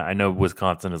being a 9. I know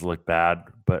Wisconsin has looked bad,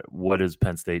 but what has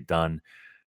Penn State done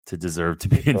to deserve to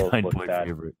be a 9-point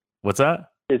favorite? What's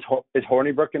that? Is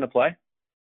Hornibrook going to play?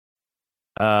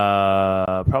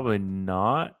 Probably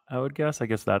not. I would guess. I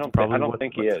guess that's probably. I don't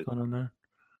think he is. Going on there.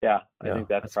 Yeah, I think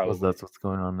that's probably. That's what's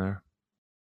going on there.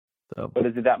 So, but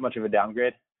is it that much of a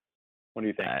downgrade? What do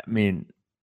you think? I mean,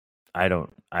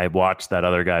 I watched that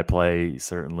other guy play. He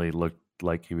certainly looked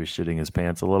like he was shitting his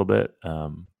pants a little bit.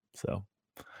 So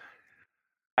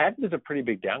I think it's a pretty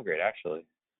big downgrade, actually.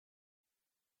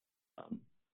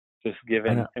 Just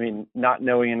given, not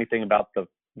knowing anything about the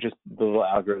just the little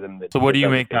algorithm that. So what do you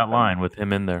make that line with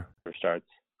him in there? Starts.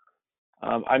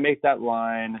 I make that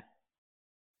line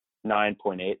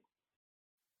 9.8.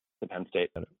 The Penn State.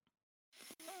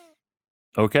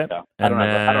 Okay. Yeah, and I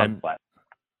don't have a play.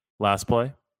 Last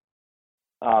play.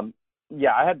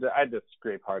 Yeah, I had to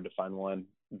scrape hard to find one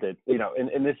that,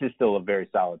 and this is still a very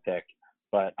solid pick,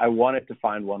 but I wanted to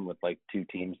find one with like two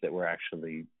teams that were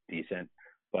actually decent.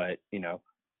 But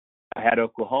I had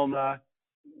Oklahoma.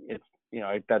 It's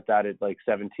I bet that at like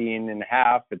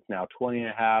 17.5. It's now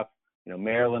 20.5.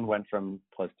 Maryland went from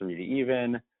 +3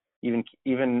 to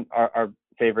even our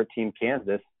favorite team,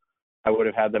 Kansas. I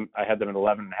had them at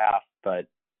 11.5, but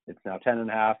it's now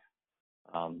 10.5.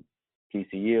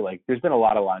 TCU, there's been a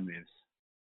lot of line moves.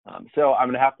 So I'm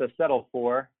going to have to settle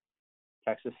for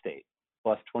Texas State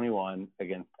 +21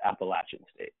 against Appalachian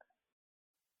State.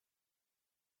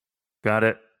 Got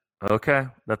it. Okay,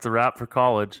 that's a wrap for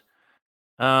college.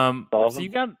 So you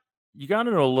got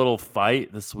into a little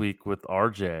fight this week with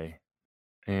RJ,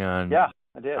 and yeah,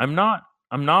 I did. I'm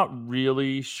not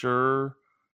really sure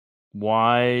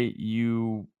why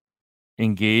you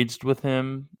engaged with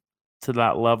him to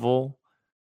that level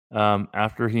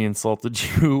after he insulted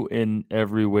you in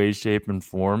every way, shape, and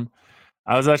form.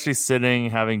 I was actually sitting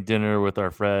having dinner with our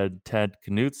friend Ted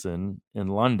Knutson in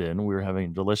London. We were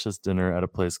having a delicious dinner at a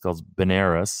place called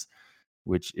Benares,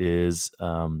 which is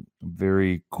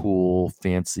very cool,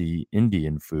 fancy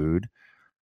Indian food.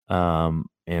 And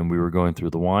we were going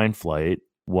through the wine flight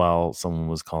while someone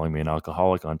was calling me an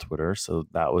alcoholic on Twitter. So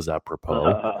that was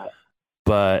apropos.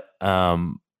 But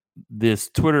this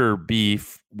Twitter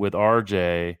beef with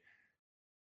RJ,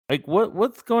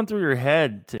 what's going through your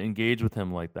head to engage with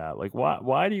him like that?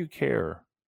 Why do you care?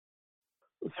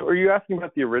 So are you asking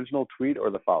about the original tweet or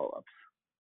the follow-ups?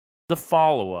 The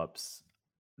follow-ups.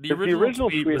 The original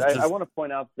tweet just... I want to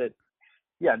point out that,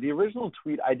 the original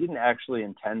tweet, I didn't actually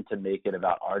intend to make it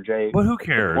about RJ. But who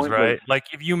cares, right?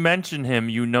 If you mention him,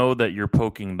 you know that you're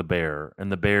poking the bear,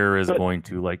 and the bear is going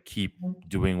to keep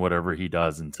doing whatever he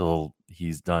does until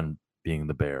he's done being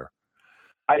the bear.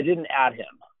 I didn't add him.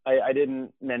 I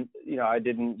didn't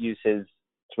use his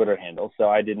Twitter handle, so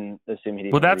I didn't assume he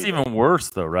didn't. Well, that's even worse,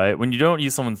 though, right? When you don't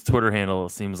use someone's Twitter handle,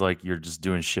 it seems like you're just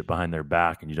doing shit behind their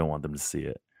back, and you don't want them to see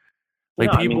it.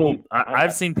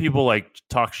 I've seen people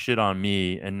talk shit on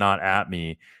me and not at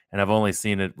me, and I've only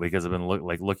seen it because I've been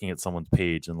looking at someone's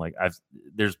page, and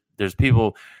there's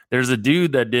people. There's a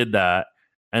dude that did that,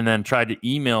 and then tried to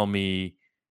email me,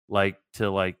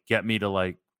 to get me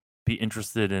to be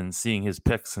interested in seeing his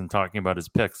pics and talking about his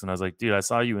pics, and I was like, dude, I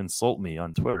saw you insult me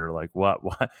on Twitter. Why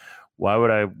would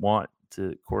I want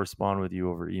to correspond with you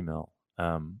over email?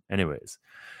 Anyways,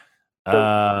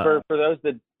 so for those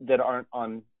that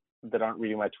aren't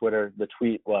reading my Twitter, the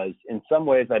tweet was, in some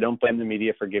ways, I don't blame the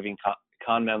media for giving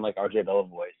con men like RJ Bell a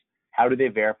voice. How do they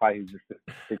verify who's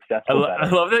a successful I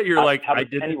love that you're I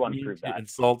didn't mean to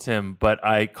insult him, but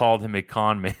I called him a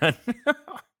con man.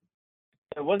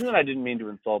 It wasn't that I didn't mean to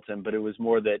insult him, but it was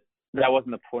more that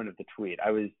wasn't the point of the tweet.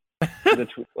 I was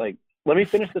let me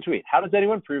finish the tweet. How does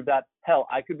anyone prove that? Hell,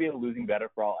 I could be a losing better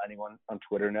for all anyone on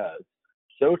Twitter knows.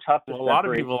 So tough to a lot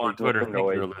of people on Twitter think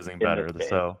you're losing better,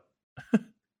 so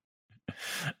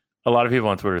a lot of people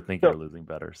on Twitter think you're losing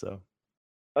better, so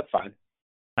that's fine.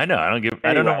 I know. Anyway,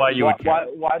 I don't know why you would care.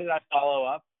 Why did I follow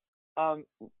up?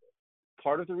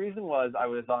 Part of the reason was I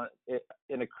was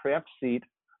in a cramped seat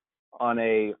on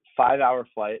a 5-hour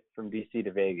flight from DC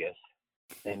to Vegas,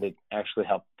 and it actually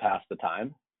helped pass the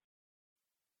time.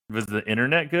 Was the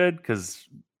internet good? Because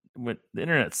the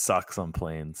internet sucks on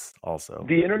planes. Also,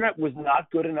 the internet was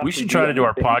not good enough. We should try to do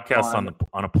our podcast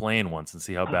on a plane once and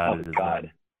see how bad it is.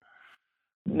 God.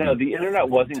 No, the internet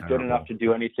wasn't good enough to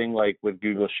do anything with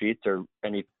Google Sheets or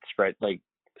any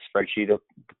spreadsheet.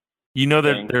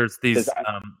 There's these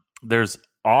there's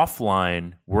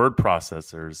offline word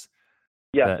processors.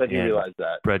 Yes, I do realize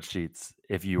that. Spreadsheets,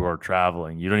 if you are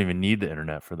traveling, you don't even need the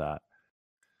internet for that.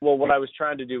 Well, what I was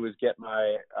trying to do was get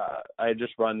my I had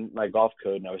just run my golf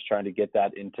code, and I was trying to get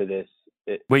that into this.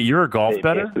 Wait, you're a golf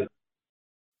bettor?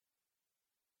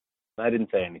 I didn't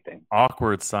say anything.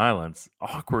 Awkward silence.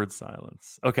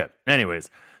 Okay. Anyways,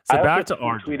 so back to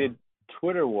RJ. Tweeted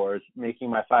Twitter wars, making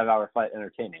my 5-hour flight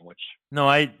entertaining. Which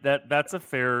that's a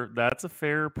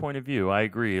fair point of view. I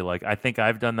agree. I think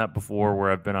I've done that before,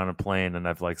 where I've been on a plane and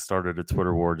I've started a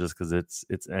Twitter war just because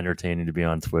it's entertaining to be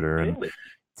on Twitter and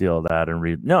deal with that and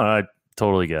read. No, I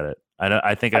totally get it.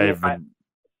 I think I've been.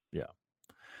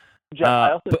 Jeff,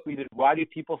 I also tweeted, why do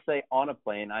people say on a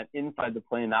plane? I'm inside the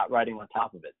plane, not riding on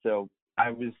top of it. So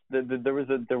I was there was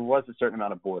a certain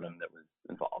amount of boredom that was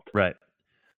involved. Right.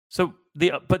 So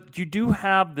but you do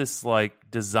have this like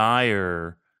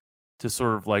desire to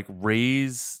sort of like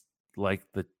raise like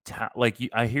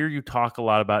I hear you talk a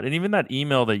lot about, and even that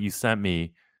email that you sent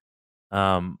me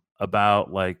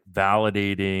about like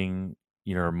validating,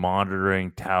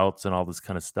 monitoring touts and all this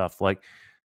kind of stuff. Like,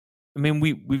 I mean,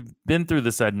 we've been through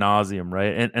this ad nauseum,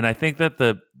 right? And I think that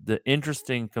the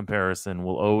interesting comparison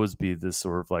will always be this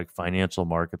sort of like financial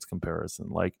markets comparison.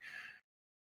 Like,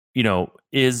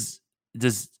 is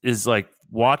like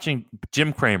watching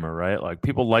Jim Cramer, right? Like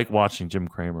people like watching Jim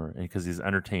Cramer because he's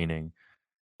entertaining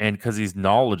and because he's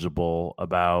knowledgeable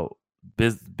about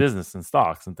business and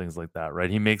stocks and things like that, right?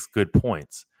 He makes good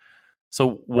points.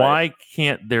 So why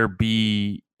can't there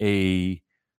be a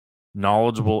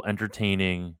knowledgeable,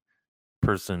 entertaining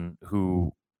person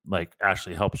who like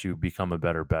actually helps you become a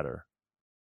better?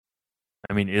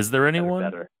 I mean, is there anyone?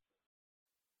 Better.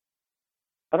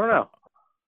 I don't know.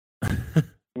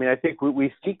 I mean, I think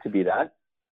we seek to be that.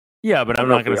 Yeah, but I'm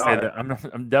not going to say that.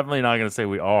 I'm definitely not going to say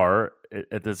we are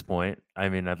at this point. I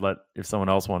mean, if someone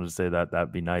else wanted to say that,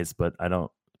 that'd be nice, but I don't.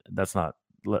 That's not.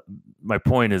 My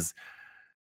point is.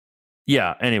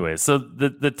 Yeah. Anyway, so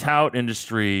the tout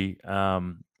industry,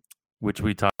 which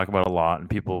we talk about a lot, and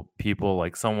people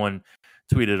like someone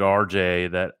tweeted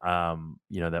RJ that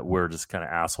that we're just kind of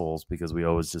assholes because we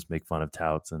always just make fun of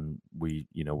touts and we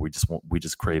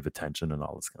just crave attention and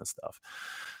all this kind of stuff.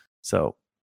 So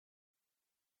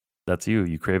that's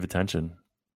you crave attention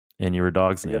and you're a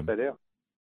dog's name. Yes, I do.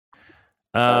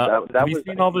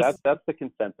 That's the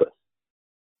consensus.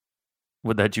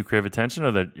 Would that you crave attention,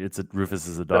 or that Rufus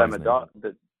is a dog's name?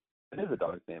 It is a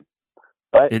dog's name.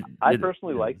 But I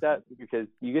personally like that because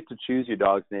you get to choose your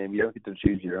dog's name. You don't get to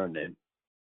choose your own name.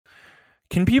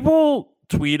 Can people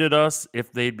tweet at us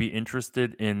if they'd be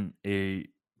interested in a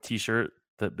T-shirt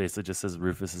that basically just says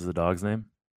Rufus is a dog's name?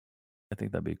 I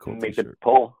think that'd be a cool Make T-shirt. it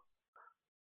poll.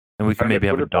 And we can maybe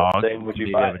have a dog. Would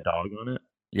you have a dog on it?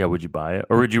 Yeah, would you buy it?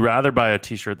 Or would you rather buy a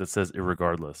T-shirt that says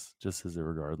irregardless? Just says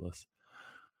irregardless.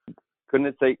 Couldn't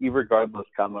it say irregardless,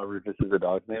 Rufus is a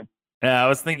dog's name? Yeah, I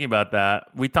was thinking about that.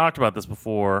 We talked about this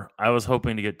before. I was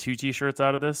hoping to get 2 T-shirts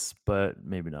out of this, but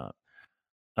maybe not.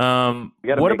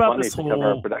 What about this whole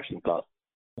cover our production costs?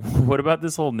 What about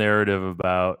this whole narrative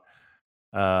about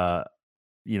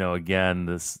again,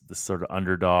 this sort of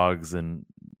underdogs and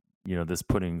this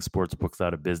putting sports books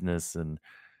out of business and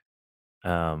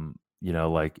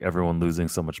like everyone losing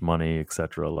so much money,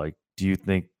 etc. Like, do you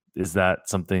think, is that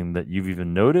something that you've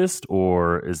even noticed,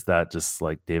 or is that just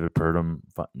like David Purdom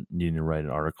needing to write an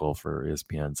article for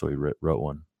ESPN, so he wrote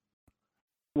one?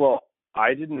 Well,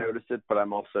 I didn't notice it, but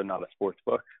I'm also not a sports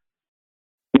book.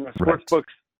 Sports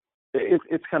books,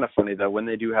 it's kind of funny though when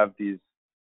they do have these,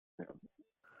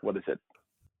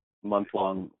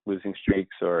 month-long losing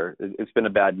streaks, or it's been a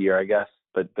bad year, I guess,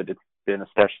 but it's been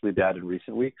especially bad in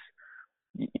recent weeks.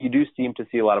 You do seem to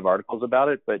see a lot of articles about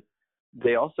it, but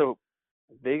they also,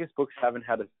 Vegas books haven't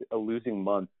had a losing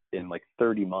month in like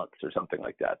 30 months or something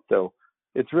like that. So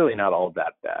it's really not all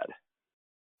that bad.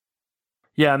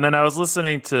 Yeah, and then I was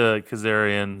listening to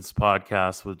Kazarian's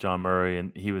podcast with John Murray,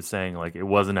 and he was saying like it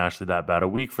wasn't actually that bad a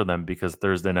week for them because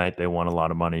Thursday night they won a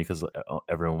lot of money because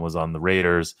everyone was on the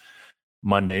Raiders.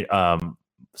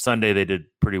 Sunday they did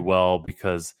pretty well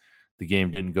because the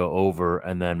game didn't go over,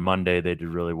 and then Monday they did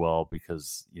really well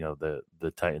because the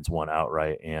Titans won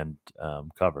outright and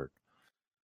covered.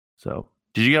 So,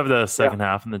 did you have the second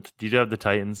half? And did you have the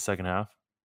Titans second half?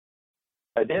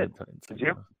 I did. Did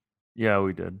you? Yeah,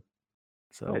 we did.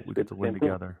 So we get to win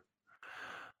together.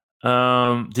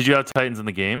 Did you have Titans in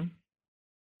the game?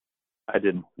 I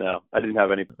didn't. No, I didn't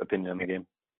have any opinion on the game.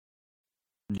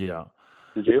 Yeah.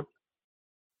 Did you?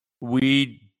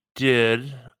 We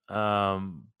did,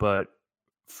 but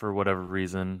for whatever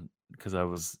reason, because I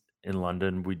was in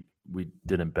London, we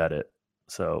didn't bet it.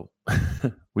 So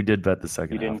we did bet the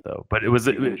second half though. But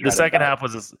the second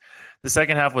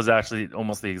half was actually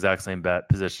almost the exact same bet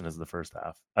position as the first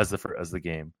half, as the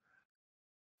game.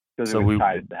 So we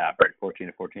tied the half, right?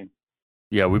 14-14.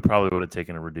 Yeah, we probably would have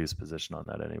taken a reduced position on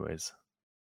that anyways.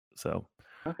 So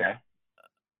okay.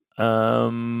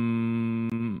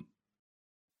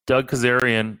 Doug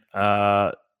Kazarian,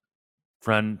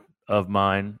 friend of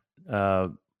mine,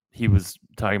 he was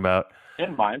talking about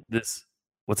and mine. This,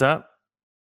 what's that?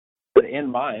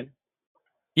 And mine.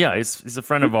 Yeah, he's a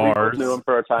friend of ours. We knew him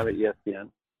for our time at ESPN.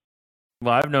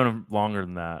 Well, I've known him longer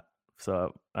than that,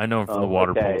 so I know him from the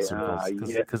water polo circles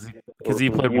because he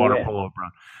played water polo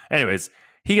abroad. Anyways,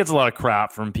 he gets a lot of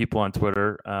crap from people on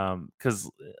Twitter because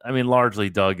I mean, largely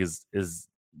Doug is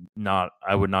not.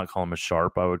 I would not call him a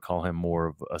sharp. I would call him more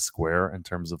of a square in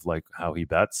terms of like how he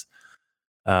bets.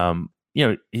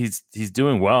 he's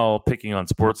doing well picking on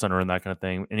SportsCenter and that kind of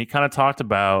thing. And he kind of talked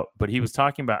about, but he was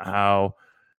talking about how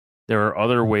there are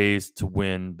other ways to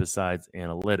win besides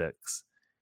analytics.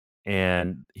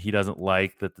 And he doesn't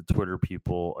like that the Twitter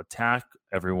people attack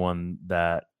everyone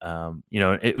that,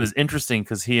 it was interesting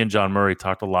because he and John Murray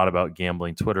talked a lot about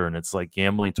gambling Twitter, and it's like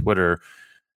gambling Twitter,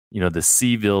 the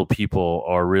Seville people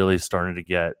are really starting to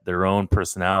get their own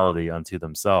personality unto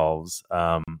themselves.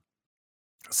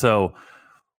 So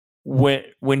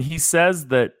when he says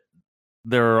that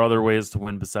there are other ways to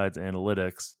win besides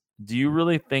analytics, do you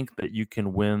really think that you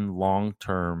can win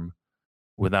long-term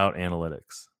without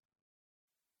analytics?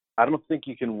 I don't think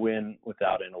you can win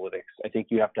without analytics. I think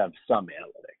you have to have some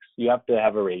analytics. You have to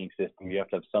have a rating system. You have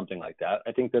to have something like that.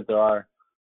 I think that there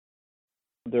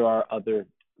are other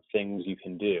things you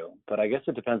can do, but I guess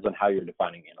it depends on how you're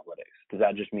defining analytics. Does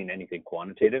that just mean anything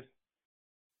quantitative?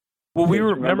 Well, we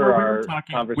were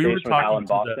talking with Alan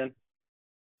Boston.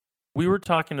 We were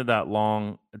talking to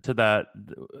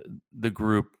the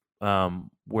group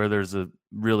where there's a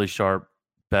really sharp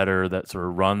bettor that sort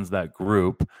of runs that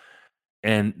group.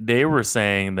 And they were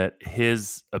saying that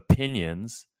his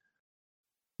opinions,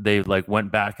 they like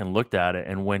went back and looked at it.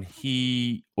 And when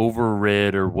he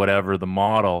overrid or whatever the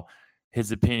model,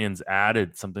 his opinions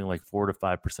added something like 4 to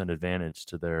 5% advantage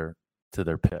to their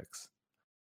picks.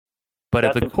 But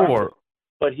that's at the core,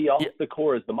 but the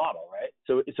core is the model, right?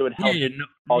 So it helps.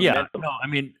 No, I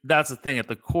mean, that's the thing. At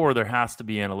the core, there has to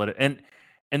be analytic.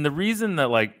 And the reason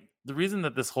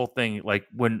that this whole thing, like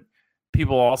when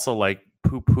people also like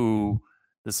poo-poo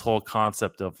this whole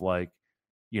concept of like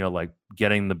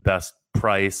getting the best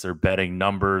price or betting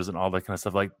numbers and all that kind of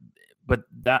stuff, like, but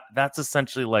that's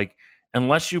essentially like,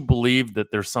 unless you believe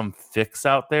that there's some fix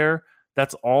out there,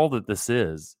 that's all that this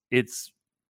is. It's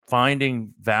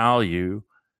finding value,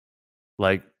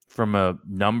 like from a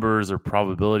numbers or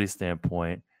probability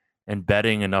standpoint, and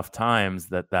betting enough times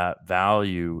that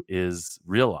value is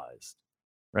realized,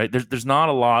 right? There's not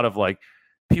a lot of like,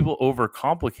 people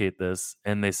overcomplicate this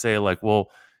and they say like, well,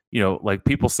 like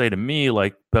people say to me,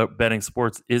 like betting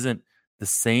sports isn't the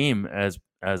same as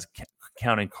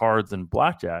counting cards and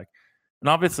blackjack. And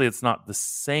obviously it's not the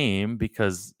same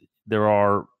because there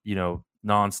are,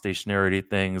 non-stationarity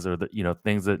things or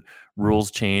things that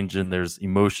rules change and there's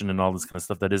emotion and all this kind of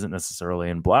stuff that isn't necessarily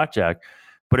in blackjack.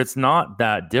 But it's not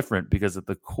that different because at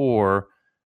the core,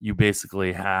 you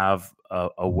basically have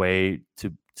a way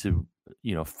to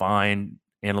find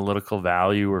analytical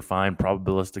value or find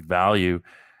probabilistic value,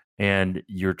 and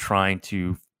you're trying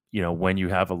to when you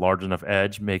have a large enough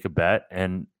edge, make a bet,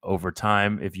 and over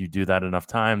time, if you do that enough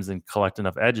times and collect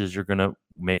enough edges, you're going to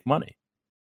make money.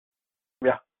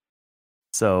 Yeah.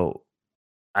 So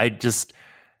I think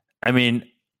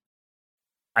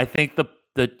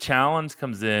the challenge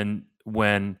comes in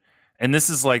when, and this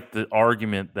is like the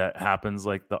argument that happens,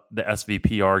 like the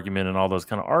SVP argument and all those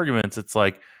kind of arguments. It's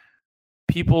like,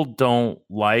 people don't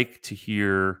like to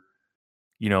hear,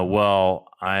 well,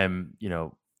 I'm,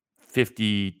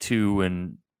 52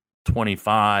 and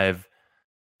 25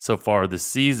 so far this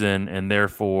season, and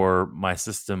therefore my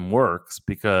system works,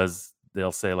 because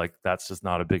they'll say like, that's just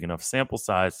not a big enough sample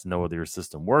size to know whether your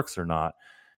system works or not.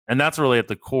 And that's really at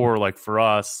the core, like for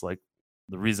us, like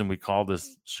the reason we call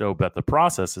this show Bet the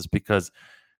Process is because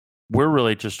we're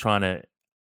really just trying to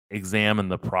examine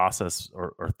the process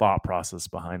or thought process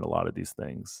behind a lot of these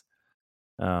things.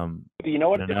 You know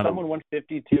what? If someone won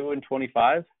 52 and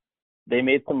 25, they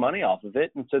made some money off of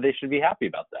it, and so they should be happy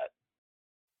about that.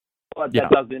 But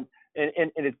that doesn't,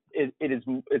 and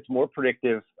it's more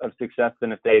predictive of success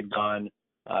than if they had gone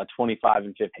 25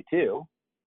 and 52.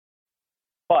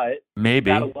 But maybe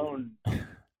that alone,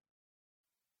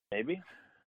 maybe.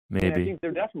 I think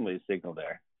there's definitely a signal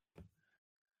there.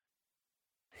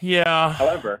 Yeah.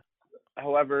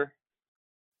 However,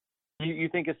 you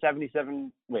think a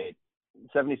 77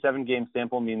 game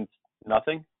sample means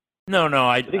nothing? No,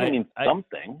 I think it means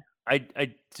something.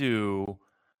 I do,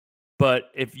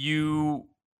 but if you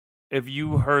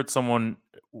heard someone,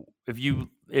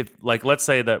 if like, let's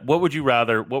say that, what would you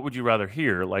rather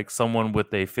hear? Like someone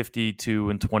with a 52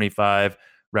 and 25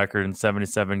 record in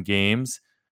 77 games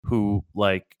who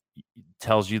like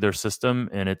tells you their system,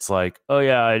 and it's like, oh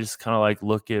yeah, I just kind of like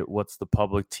look at what's the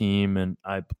public team and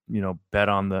I bet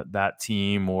on that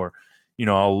team, or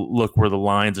I'll look where the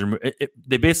lines are.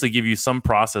 They basically give you some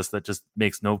process that just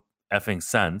makes no effing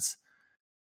sense.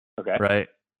 Okay. Right.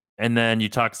 And then you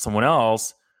talk to someone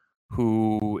else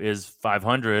who is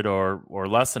 500 or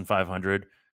less than 500,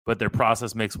 but their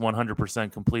process makes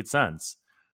 100% complete sense.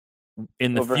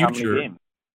 In the over future, how many games?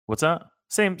 What's that?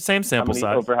 Same sample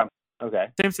size. Okay.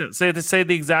 Say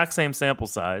the exact same sample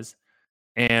size,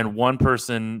 and one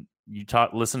person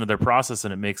listen to their process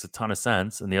and it makes a ton of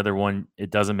sense, and the other one it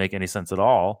doesn't make any sense at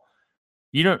all.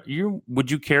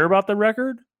 Would you care about the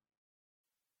record?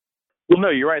 Well, no,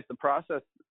 you're right. The process.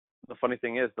 The funny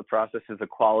thing is, the process is a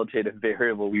qualitative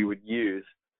variable we would use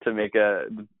to make a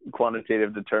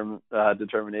quantitative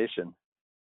determination.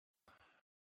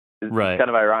 It's kind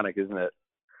of ironic, isn't it?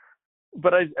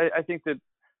 But I think that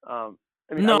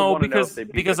no, because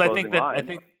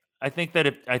I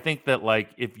think that like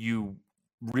if you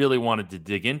really wanted to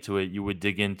dig into it, you would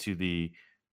dig into the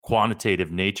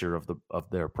quantitative nature of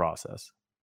their process.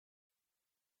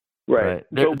 Right.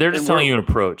 They're just telling you an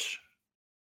approach.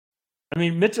 I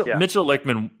mean, Mitchell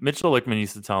Lichtman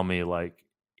used to tell me like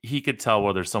he could tell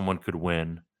whether someone could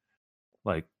win,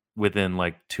 like within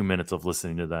like 2 minutes of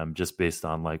listening to them, just based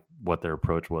on like what their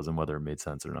approach was and whether it made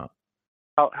sense or not.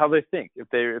 How they think, if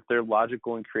they're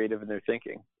logical and creative in their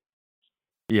thinking.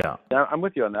 Yeah, I'm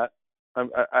with you on that.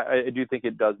 I do think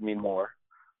it does mean more.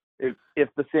 If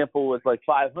the sample was like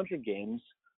 500 games,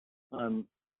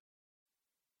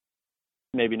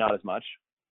 maybe not as much.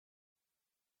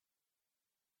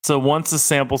 So once the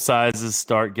sample sizes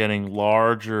start getting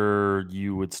larger,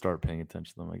 you would start paying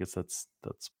attention to them. I guess that's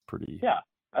pretty. Yeah,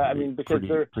 I mean, because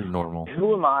they're pretty normal.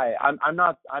 Who am I? I'm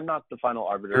not the final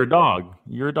arbiter. You're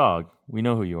a dog. We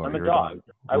know who you are. I'm a dog.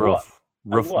 I woof.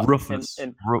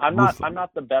 And I'm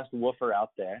not the best woofer out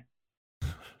there.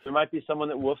 There might be someone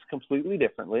that woofs completely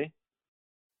differently,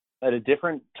 at a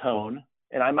different tone,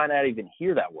 and I might not even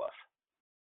hear that woof.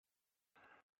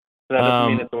 So that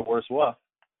doesn't mean it's a worse woof.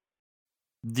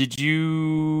 Did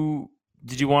you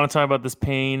want to talk about this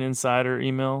Payne Insider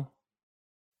email,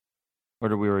 or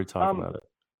did we already talk about it?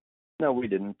 No, we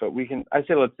didn't. But we can. I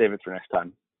say let's save it for next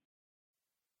time.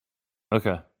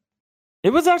 Okay. It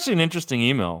was actually an interesting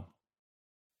email.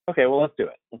 Okay, well let's do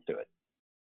it.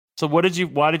 So why did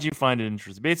you find it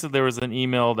interesting? Basically, there was an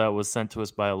email that was sent to us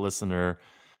by a listener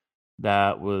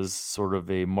that was sort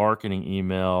of a marketing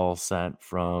email sent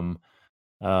from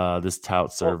this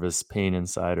tout service, Payne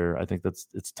Insider. I think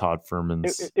it's Todd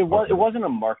Furman's. It wasn't a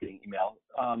marketing email.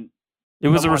 It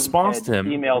was a response to him.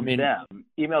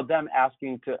 Emailed them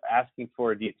asking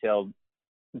for detailed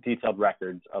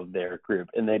records of their group,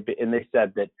 and they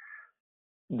said that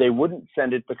they wouldn't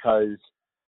send it because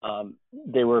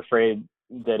they were afraid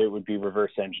that it would be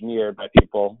reverse engineered by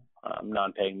people,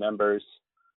 non-paying members,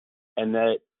 and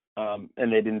that and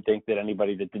they didn't think that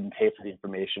anybody that didn't pay for the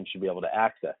information should be able to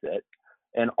access it.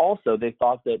 And also, they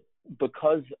thought that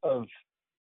because of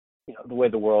the way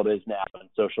the world is now and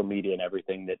social media and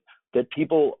everything, that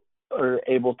people are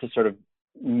able to sort of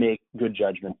make good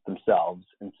judgments themselves.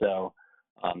 And so,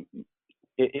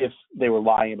 if they were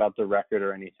lying about the record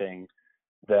or anything,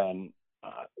 then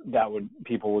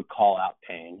people would call out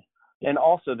Payne. And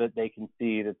also that they can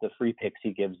see that the free picks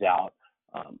he gives out,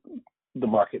 the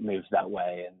market moves that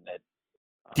way. And that.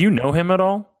 Do you know him at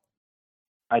all?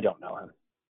 I don't know him.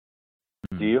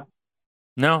 Do you?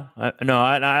 No,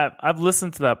 I've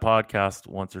listened to that podcast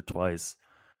once or twice.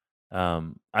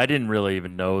 I didn't really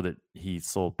even know that he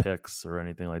sold picks or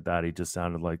anything like that. He just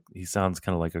sounds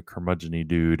kind of like a curmudgeon-y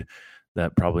dude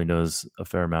that probably knows a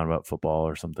fair amount about football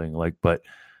or something like. But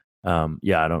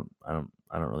yeah, I don't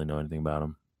really know anything about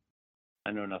him. I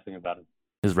know nothing about him.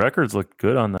 His records look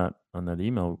good on that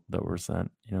email that were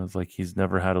sent. It's like he's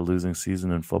never had a losing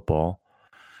season in football.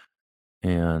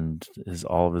 And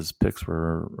all of his picks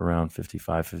were around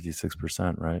 55,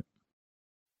 56%, right?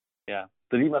 Yeah.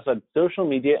 The email said, social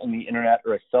media and the internet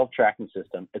are a self-tracking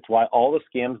system. It's why all the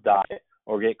scams die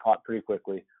or get caught pretty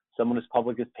quickly. Someone as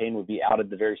public as Payne would be outed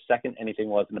the very second anything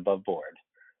wasn't above board.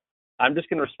 I'm just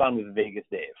going to respond with Vegas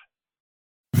Dave.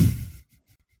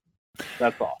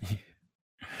 That's all.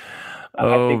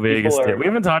 Oh, Vegas Dave. We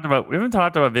haven't talked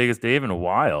about Vegas Dave in a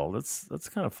while. That's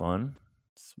kind of fun.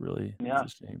 It's really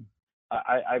it's a shame.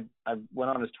 I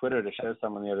went on his Twitter to show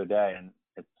someone the other day, and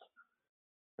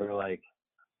they were like,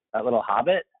 that little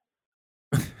hobbit.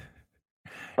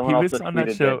 Someone else on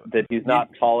that show that he's not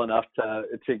tall enough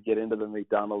to get into the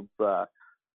McDonald's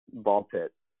ball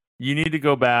pit. You need to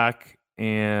go back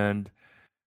and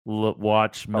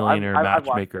watch Millionaire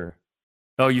Matchmaker.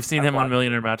 Oh, you've seen him on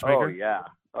Millionaire Matchmaker?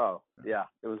 Oh yeah.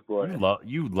 It was glorious.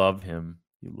 You love him.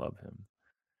 You love him.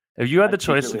 If you had the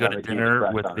choice to go to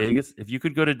dinner with Vegas, if you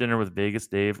could go to dinner with Vegas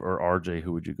Dave or RJ,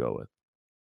 who would you go with?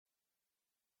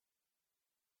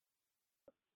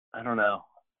 I don't know.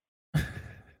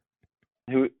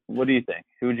 What do you think?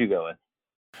 Who would you go with?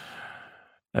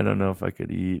 I don't know if I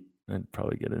could eat. I'd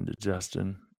probably get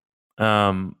indigestion.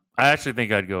 I actually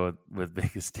think I'd go with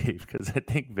Vegas Dave because I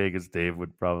think Vegas Dave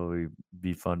would probably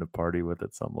be fun to party with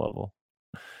at some level.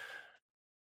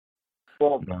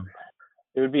 Well,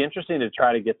 it would be interesting to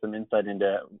try to get some insight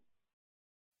into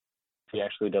if he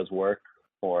actually does work.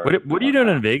 Or what are you doing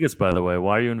in Vegas, by the way?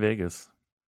 Why are you in Vegas?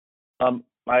 I'm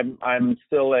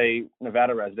still a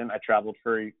Nevada resident. I traveled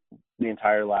for the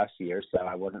entire last year, so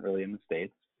I wasn't really in the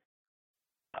States.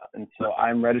 And so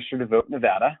I'm registered to vote in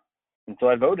Nevada, and so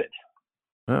I voted.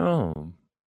 Oh.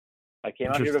 I came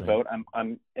out here to vote.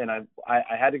 I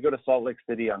had to go to Salt Lake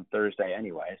City on Thursday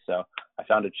anyway, so I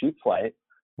found a cheap flight.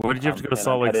 Why did you have to go to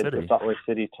Salt Lake City? To Salt Lake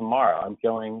City tomorrow. I'm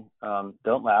going.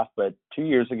 Don't laugh, but 2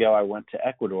 years ago I went to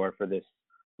Ecuador for this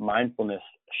mindfulness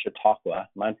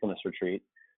retreat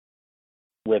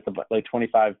with like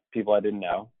 25 people I didn't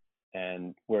know,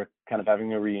 and we're kind of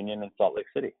having a reunion in Salt Lake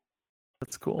City.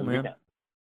 That's cool, man. Weekend.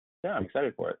 Yeah, I'm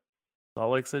excited for it.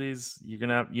 Salt Lake City's you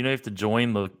have to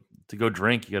join to go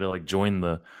drink. You got to like join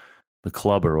the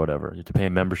club or whatever. You have to pay a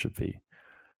membership fee.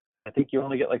 I think you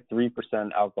only get like 3%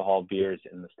 alcohol beers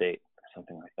in the state, or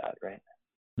something like that, right?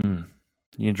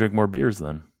 You can drink more beers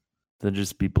then. They'll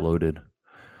just be bloated.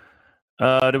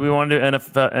 Do we want to do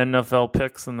NFL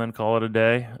picks and then call it a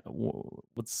day?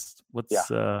 What's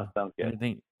sounds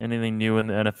good. Anything new in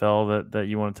the NFL that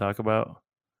you want to talk about?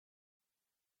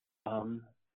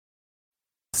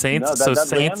 Saints.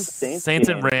 Saints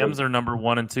and Rams are number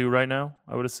 1 and 2 right now,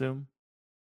 I would assume.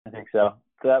 I think so.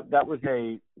 That was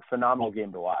a phenomenal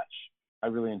game to watch. I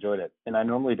really enjoyed it, and I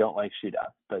normally don't like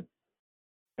shootouts, but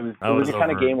it was the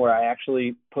kind of game where I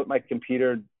actually put my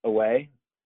computer away,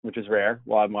 which is rare,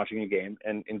 while I'm watching a game,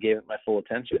 and gave it my full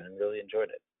attention and really enjoyed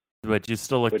it. But you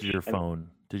still looked at your phone.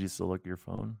 Did you still look at your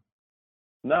phone?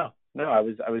 No. I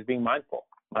was being mindful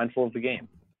of the game.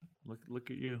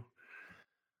 Look at you.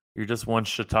 You're just one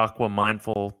Chautauqua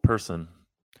mindful person.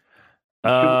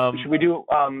 Should we do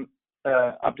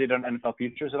update on NFL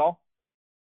futures at all?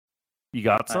 You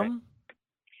got some?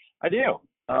 I do.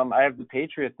 I have the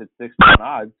Patriots at 6-1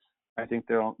 odds. I think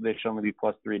they should only be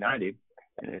plus 390,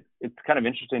 and it's kind of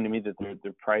interesting to me that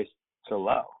they're priced so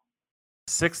low.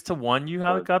 6-1, you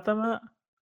have got them at?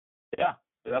 Yeah,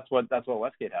 that's what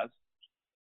Westgate has.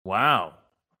 Wow.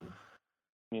 I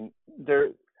mean,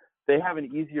 they have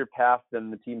an easier path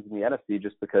than the teams in the NFC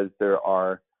just because there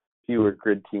are fewer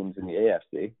grid teams in the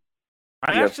AFC.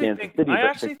 I actually think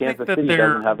Kansas City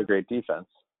doesn't have a great defense.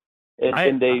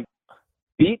 And they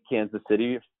beat Kansas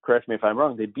City. Correct me if I'm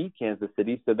wrong. They beat Kansas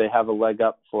City, so they have a leg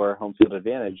up for home field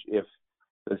advantage if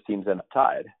those teams end up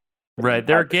tied. Right,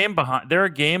 they're a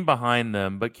game behind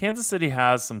them, but Kansas City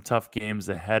has some tough games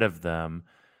ahead of them.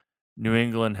 New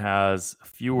England has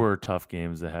fewer tough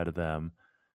games ahead of them.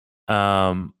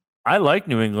 I like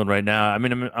New England right now. I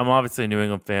mean, I'm obviously a New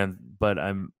England fan, but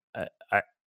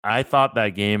I thought that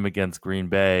game against Green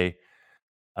Bay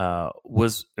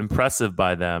was impressive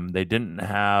by them. They didn't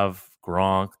have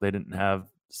Gronk, they didn't have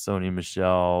Sony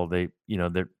Michel. They're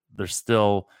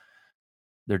still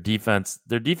their defense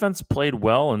played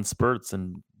well in spurts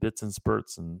and bits and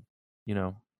spurts, and Did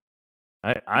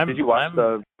you watch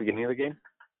the beginning of the game?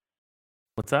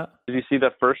 What's that? Did you see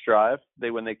the first drive?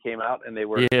 When they came out and they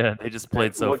were they just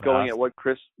played so fast. Going at what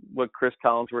Chris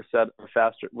Collins was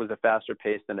a faster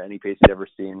pace than any pace he'd ever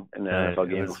seen in an NFL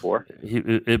game before.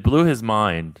 It blew his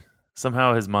mind.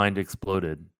 Somehow his mind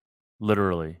exploded.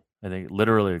 Literally, I think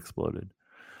literally exploded.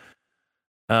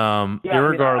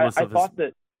 Irregardless I of thought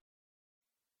that.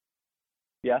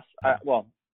 Yes, I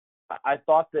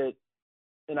thought that,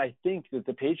 and I think that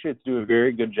the Patriots do a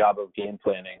very good job of game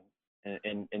planning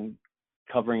and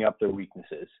covering up their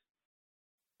weaknesses.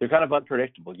 They're kind of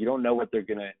unpredictable. You don't know what they're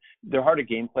hard to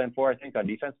game plan for, I think, on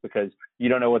defense, because you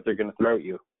don't know what they're going to throw at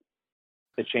you.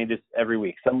 It changes every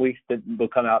week. Some weeks they'll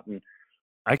come out and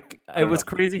it was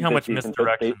crazy how much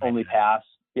misdirection they only pass.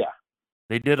 Yeah.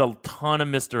 They did a ton of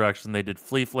misdirection. They did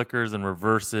flea flickers and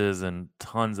reverses and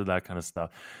tons of that kind of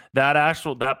stuff.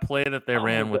 That play that they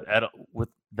ran with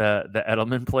the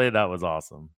Edelman play, that was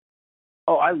awesome.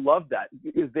 Oh, I love that.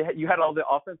 You had all the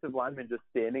offensive linemen just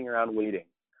standing around waiting.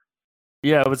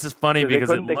 Yeah, it was just funny because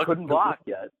they couldn't block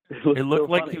yet. It looked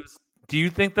like he was. Do you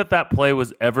think that play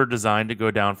was ever designed to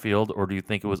go downfield, or do you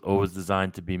think it was always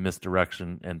designed to be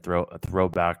misdirection and throw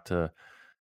back to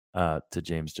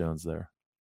James Jones there?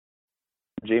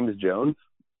 James Jones,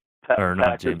 or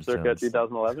not James circa Jones?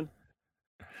 2011.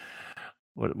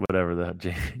 Whatever that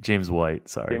James White.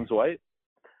 Sorry, James White.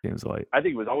 I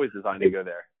think it was always designed to go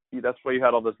there. That's why you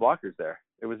had all those blockers there.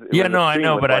 I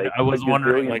know, but I was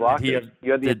wondering,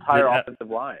 you had the entire offensive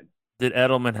line. Did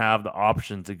Edelman have the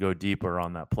option to go deeper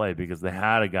on that play because they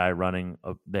had a guy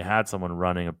they had someone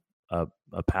running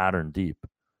a pattern deep,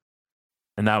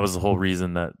 and that was the whole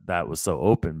reason that was so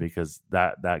open, because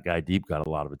that guy deep got a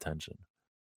lot of attention.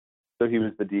 So he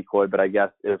was the decoy, but I guess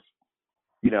if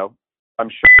I'm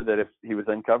sure that if he was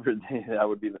uncovered, that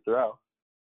would be the throw.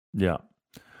 Yeah.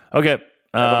 Okay.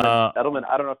 Edelman,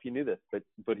 I don't know if you knew this,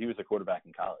 but he was a quarterback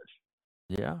in college.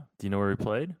 Yeah. Do you know where he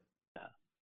played?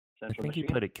 Yeah. I think he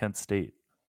played at Kent State.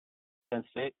 Kent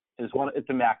State it's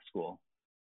a MAC school.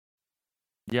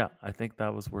 Yeah, I think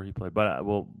that was where he played. But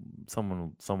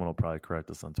someone will probably correct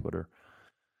us on Twitter.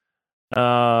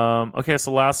 Okay,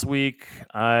 so last week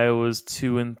I was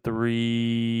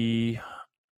 2-3.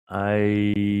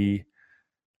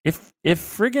 If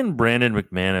friggin' Brandon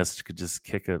McManus could just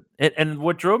kick and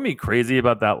what drove me crazy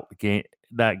about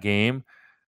that game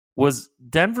was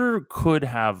Denver could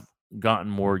have gotten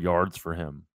more yards for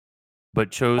him,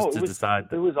 but chose to decide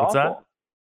that it was what's awful.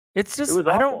 that? It's just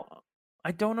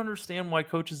I don't understand why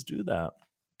coaches do that.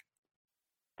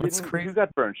 That's crazy. Who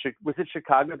got burned? Was it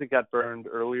Chicago that got burned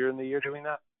earlier in the year doing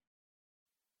that?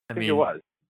 I think it was.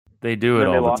 They do it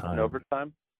all the time. In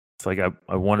overtime. It's like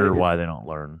I wonder why they don't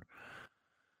learn.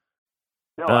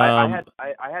 No, I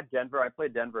had Denver. I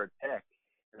played Denver at pick,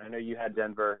 and I know you had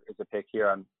Denver as a pick here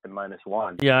on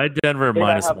 -1. Yeah, I had Denver at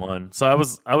 -1. So I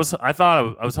was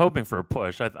hoping for a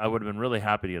push. I would have been really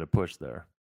happy to get a push there.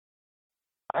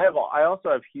 I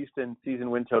also have Houston season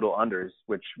win total unders,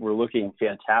 which were looking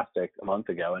fantastic a month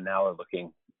ago, and now are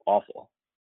looking awful.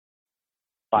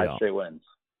 5 straight wins.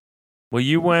 Well,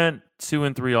 you went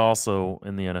 2-3 also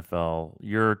in the NFL.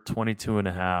 You're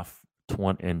 22.5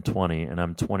 and 20, and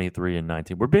I'm 23 and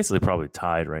 19. We're basically probably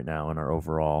tied right now in our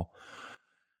overall.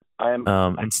 I am,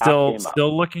 and still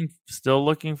looking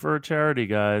for a charity,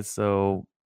 guys. So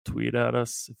tweet at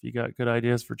us if you got good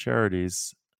ideas for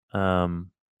charities. We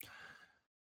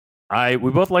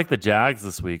both like the Jags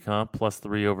this week, huh?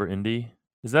 +3 over Indy.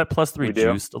 Is that +3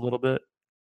 juiced a little bit?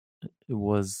 It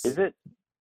was. Is it?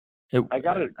 I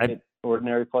got it at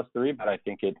ordinary +3, but I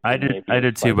think it. I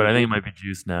did too, but I think it might be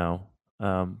juiced now.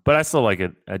 But I still like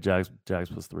it at Jags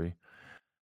 +3.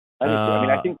 I do too. I mean,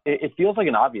 I think it feels like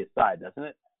an obvious side, doesn't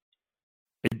it?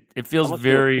 It feels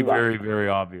very, very, very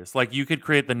obvious. Like you could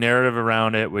create the narrative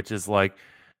around it, which is like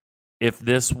if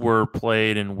this were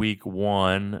played in week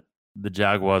 1. The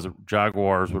Jaguars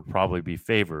would probably be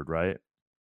favored, right?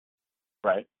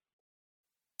 Right.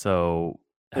 So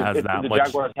if the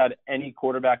Jaguars had any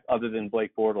quarterback other than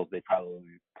Blake Bortles, they probably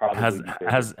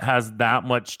has that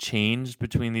much changed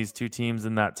between these two teams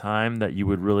in that time that you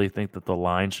would really think that the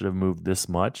line should have moved this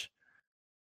much?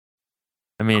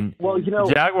 I mean,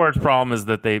 the Jaguars' problem is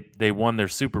that they won their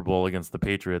Super Bowl against the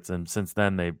Patriots, and since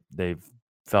then they've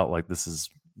felt like this is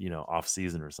off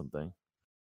season or something.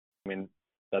 I mean,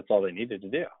 that's all they needed to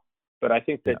do. But I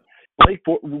think that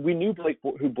we knew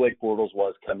who Blake Bortles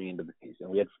was coming into the season.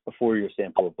 We had a 4-year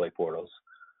sample of Blake Bortles,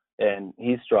 and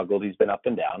he's struggled. He's been up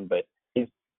and down, but he's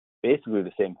basically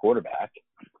the same quarterback.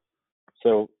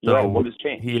 So what has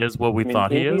changed? He is what we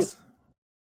thought he is?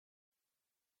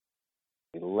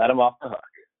 We let him off the hook.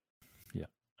 Yeah.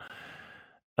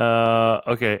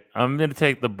 Okay, I'm going to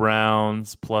take the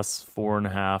Browns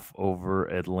 +4.5 over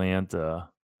Atlanta.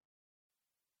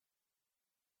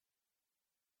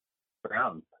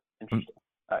 Browns. Interesting.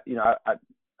 I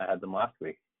had them last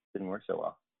week. Didn't work so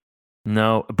well.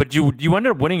 No, but you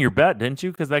ended up winning your bet, didn't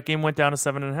you? Because that game went down to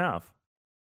 7.5.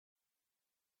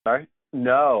 Sorry?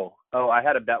 No. Oh, I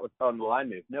had a bet on the line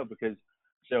move. No, because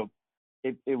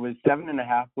it was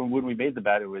 7.5 when we made the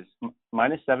bet. It was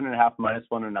 -7.5,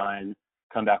 -109.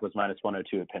 Comeback was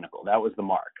 -102 at Pinnacle. That was the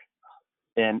mark.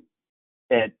 And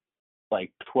at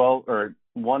like 12 or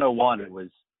 101, it was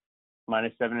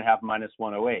 -7.5,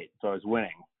 -108. So I was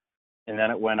winning. And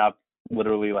then it went up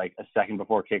literally like a second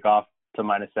before kickoff to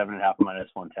 -7.5,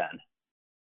 -110.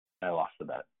 I lost the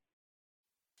bet.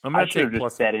 I should have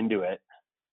just bet into it.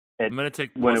 I'm going to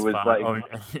take when it was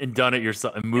and done it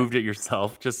yourself and moved it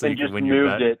yourself just so you could win your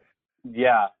bet. It.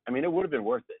 Yeah. I mean, it would have been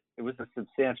worth it. It was a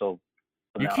substantial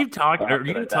amount. You keep talking.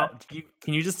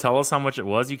 Can you just tell us how much it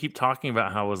was? You keep talking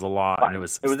about how it was a lot. Fine. And it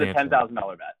was a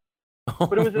 $10,000 bet.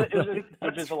 But it was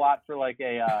which is a lot for like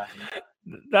a.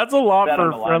 That's a lot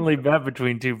for a friendly bet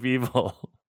between two people.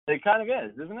 It kind of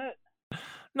is, isn't it?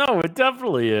 No, it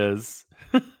definitely is.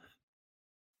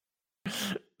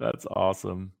 That's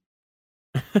awesome.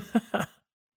 Okay.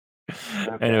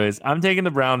 Anyways, I'm taking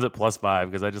the Browns at +5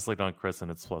 because I just looked on Chris and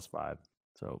it's +5.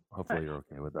 So hopefully you're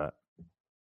okay with that.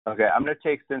 Okay, I'm going to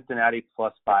take Cincinnati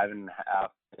 +5.5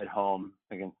 at home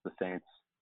against the Saints.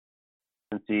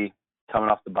 Cincy coming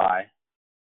off the bye.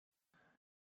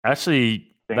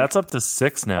 Actually, that's up to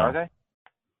 6 now. Are they?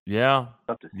 Yeah.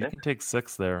 Up to 6? You can take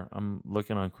 6 there. I'm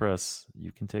looking on Chris.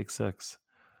 You can take 6.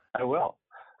 I will.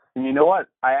 And you know what?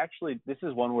 This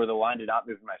is one where the line did not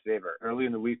move in my favor. Early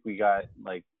in the week, we got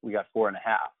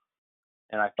 4.5,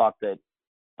 and I thought that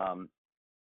I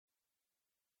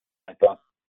thought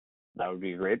that would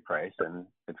be a great price, and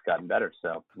it's gotten better.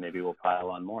 So maybe we'll pile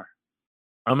on more.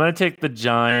 I'm going to take the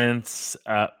Giants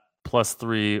at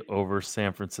 +3 over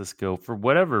San Francisco. For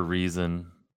whatever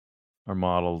reason, our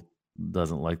model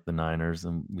doesn't like the Niners,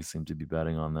 and we seem to be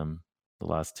betting on them the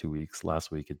last 2 weeks.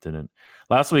 Last week it didn't.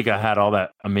 Last week I had all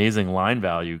that amazing line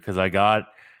value because I got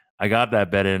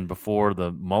that bet in before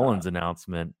the Mullins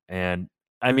announcement, and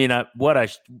I mean,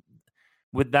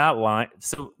 with that line,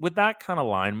 so with that kind of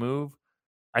line move,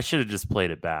 I should have just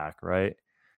played it back, right?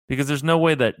 Because there's no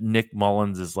way that Nick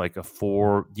Mullins is like a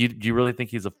 4. Do you really think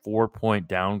he's a 4-point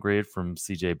downgrade from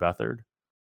CJ Beathard?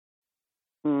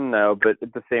 No, but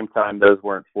at the same time, those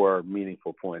weren't 4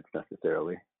 meaningful points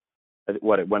necessarily.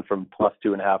 What, it went from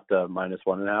 +2.5 to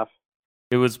 -1.5?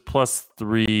 It was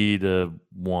 +3 to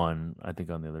 1, I think,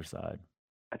 on the other side.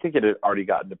 I think it had already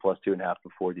gotten to +2.5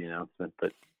 before the announcement,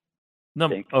 but no,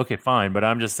 okay, fine. But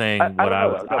I'm just saying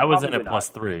I was in at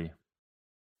 +3.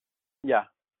 Yeah.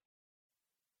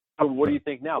 What do you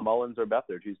think now, Mullins or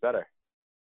Beathard? Who's better,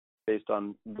 based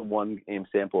on the one game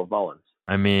sample of Mullins?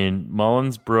 I mean,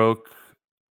 Mullins broke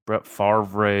Brett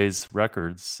Favre's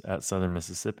records at Southern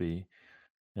Mississippi,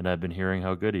 and I've been hearing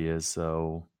how good he is.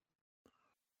 So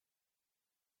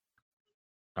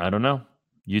I don't know.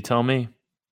 You tell me.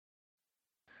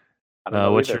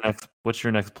 What's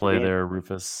your next play there,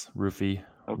 Rufus? Roofy?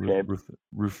 Okay.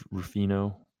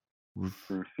 Rufino?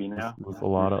 Rufino?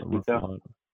 Rufala.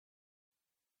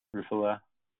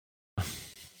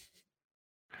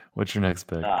 What's your next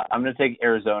pick? I'm going to take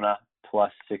Arizona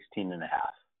 +16.5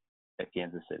 at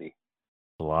Kansas City.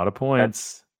 A lot of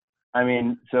points.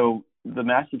 So the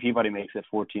Massey Peabody makes it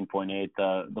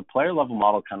 14.8. The player level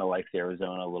model kind of likes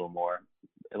Arizona a little more.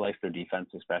 It likes their defense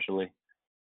especially.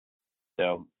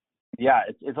 So, yeah,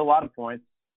 it's a lot of points.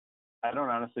 I don't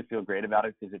honestly feel great about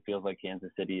it because it feels like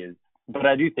Kansas City is, but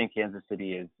I do think Kansas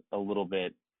City is a little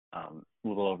bit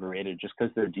overrated just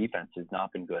because their defense has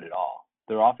not been good at all.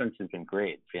 Their offense has been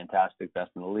great, fantastic,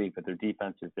 best in the league, but their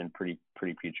defense has been pretty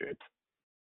putrid.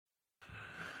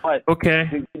 But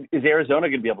okay, is Arizona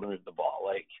going to be able to move the ball?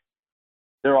 Like,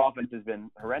 their offense has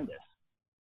been horrendous.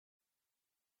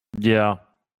 Yeah,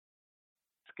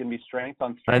 it's going to be strength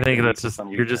on strength. I think that's just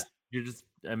you're just.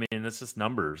 I mean, that's just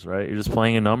numbers, right? You're just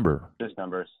playing a number. Just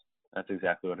numbers. That's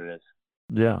exactly what it is.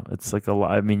 Yeah, it's like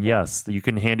yes, you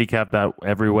can handicap that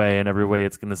every way, and every way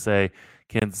it's going to say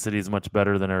Kansas City is much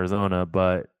better than Arizona,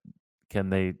 but can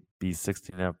they be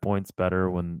 16.5 points better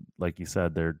when, like you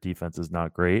said, their defense is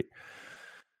not great?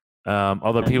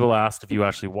 Although people asked if you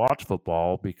actually watch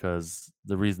football, because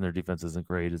the reason their defense isn't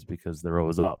great is because they're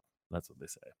always up. That's what they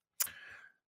say.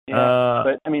 Yeah,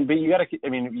 but you got to.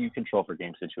 You control for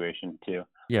game situation too.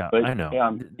 Yeah, but, I know.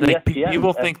 ESPN,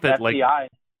 people think that FPI,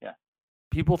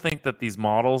 people think that these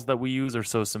models that we use are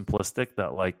so simplistic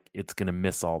that like it's going to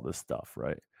miss all this stuff,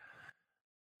 right?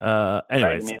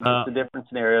 Anyways, it's a different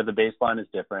scenario. The baseline is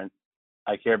different.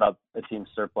 I care about a team's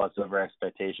surplus over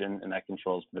expectation, and that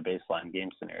controls for the baseline game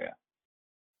scenario.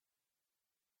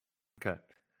 Okay.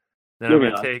 Then I'm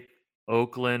going to take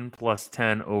Oakland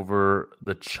 +10 over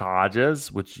the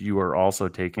Chargers, which you are also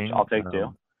taking. Which I'll take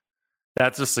too.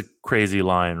 That's just a crazy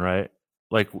line, right?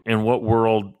 Like, in what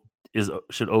world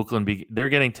should Oakland be? They're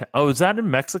getting is that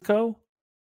in Mexico?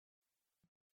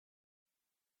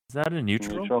 Is that in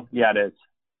neutral? Yeah, it is.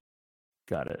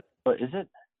 Got it. But is it?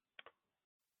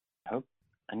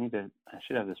 I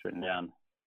should have this written down.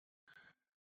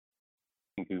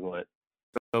 You can Google it.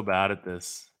 So bad at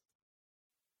this.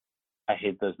 I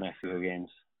hate those Mexico games.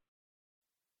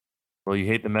 Well, you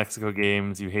hate the Mexico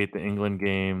games. You hate the England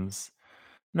games.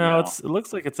 No. It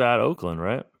looks like it's at Oakland,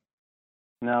 right?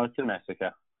 No, it's in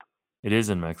Mexico. It is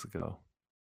in Mexico.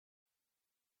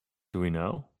 Do we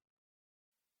know?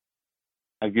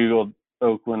 I Googled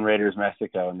Oakland Raiders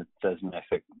Mexico, and it says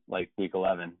Mexico, like week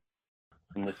 11.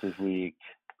 And this is week...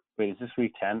 Wait, is this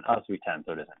week 10? Oh, it's week 10,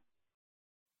 so it isn't.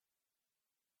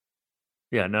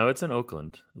 Yeah, no, it's in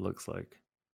Oakland, it looks like.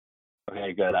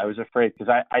 Okay, good. I was afraid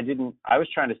because I was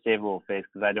trying to save a little face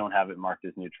because I don't have it marked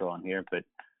as neutral on here, but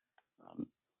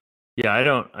yeah, I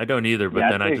don't either.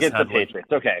 But then I just had the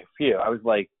Patriots. Okay, phew. I was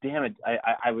like, damn it.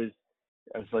 I was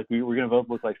like, we're gonna both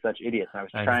look like such idiots. And I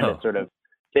was trying to sort of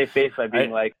save face by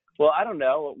being like, well, I don't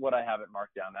know what I have it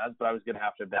marked down as, but I was gonna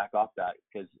have to back off that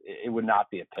because it would not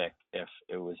be a pick if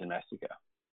it was in Mexico.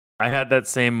 I had that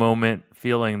same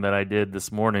feeling that I did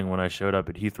this morning when I showed up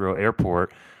at Heathrow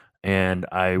Airport. And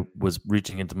I was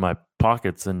reaching into my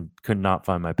pockets and could not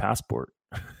find my passport.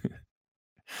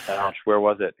 Ouch. Where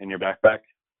was it? In your backpack?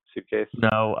 Suitcase?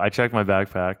 No, I checked my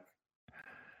backpack.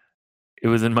 It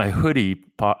was in my hoodie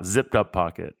zipped up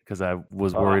pocket because I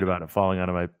was worried about it falling out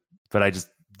of my. But I just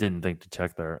didn't think to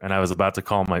check there, and I was about to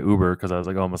call my Uber because I was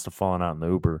like, "Oh, it must have fallen out in the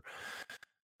Uber."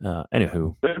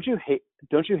 Anywho, don't you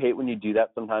hate when you do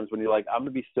that sometimes? When you're like, "I'm gonna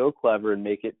be so clever and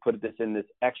put this in this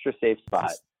extra safe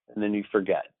spot," and then you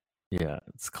forget. Yeah,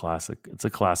 it's classic. It's a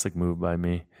classic move by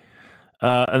me.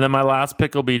 And then my last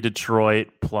pick will be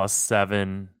Detroit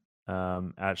 +7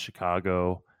 at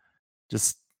Chicago.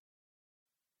 Just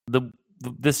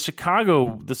this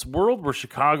world where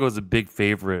Chicago is a big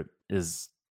favorite is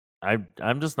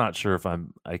I'm just not sure if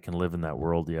I can live in that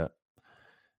world yet.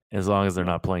 As long as they're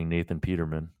not playing Nathan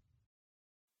Peterman.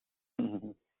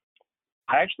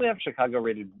 I actually have Chicago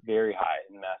rated very high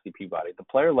in Massey Peabody. The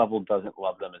player level doesn't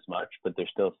love them as much, but they're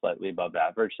still slightly above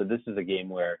average. So this is a game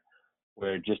where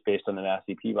just based on the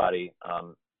Massey Peabody,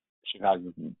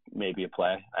 Chicago may be a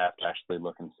play. I have to actually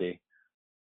look and see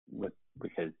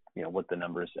because what the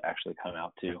numbers actually come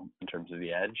out to in terms of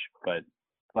the edge. But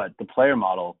the player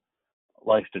model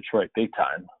likes Detroit big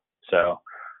time. So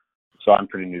I'm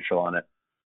pretty neutral on it.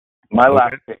 My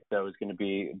last pick, though, is going to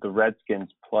be the Redskins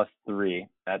 +3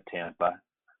 at Tampa.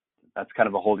 That's kind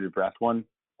of a hold your breath one.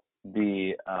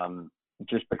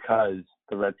 Just because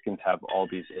the Redskins have all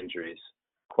these injuries,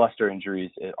 cluster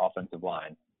injuries at offensive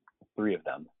line, 3 of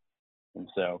them. And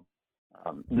so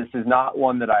this is not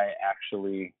one that I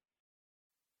actually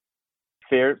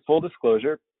full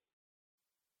disclosure,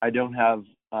 I don't have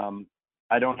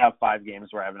 5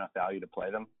 games where I have enough value to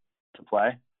play.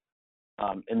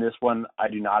 In this one, I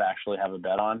do not actually have a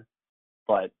bet on,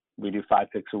 but we do 5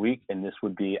 picks a week, and this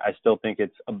would be, I still think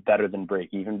it's a better than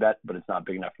break-even bet, but it's not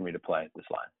big enough for me to play at this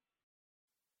line.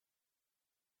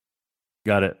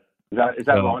 Got it. Is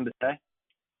that wrong to say?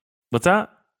 What's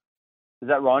that? Is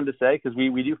that wrong to say? Because we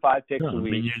do 5 picks a week. I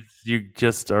mean, you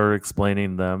just are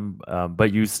explaining them,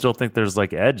 but you still think there's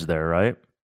like edge there, right?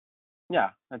 Yeah,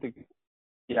 I think,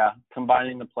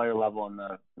 combining the player level and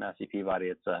the Massey Peabody,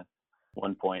 it's a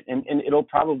 1 point. And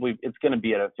it's going to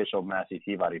be an official Massey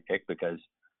Peabody pick because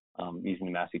using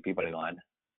the Massey Peabody line.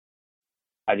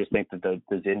 I just think that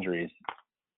those injuries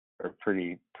are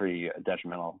pretty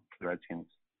detrimental to the Redskins.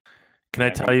 Can I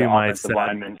tell you my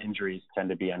lineman injuries tend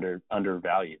to be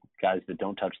undervalued. Guys that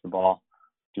don't touch the ball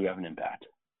do have an impact.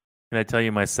 Can I tell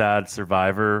you my sad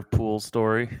survivor pool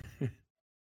story?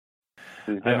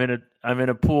 I'm in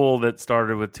a pool that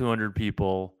started with 200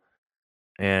 people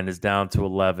and is down to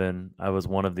 11. I was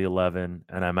one of the 11,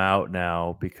 and I'm out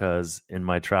now because in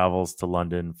my travels to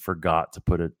London, forgot to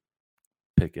put a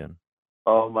pick in.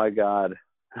 Oh my God.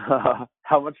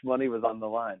 How much money was on the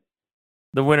line?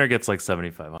 The winner gets like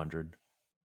 7,500.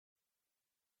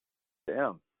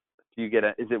 Damn. Do you get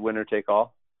is it winner take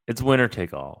all? It's winner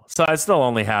take all. So I still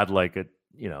only had like a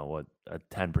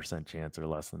 10% chance or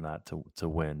less than that to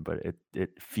win, but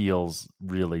it feels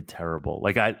really terrible.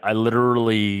 Like I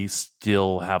literally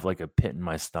still have like a pit in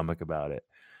my stomach about it.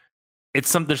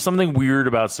 There's something weird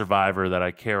about Survivor that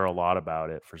I care a lot about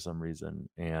it for some reason,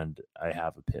 and I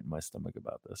have a pit in my stomach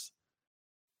about this.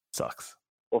 Sucks.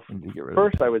 Well,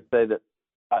 first I would say that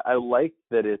I like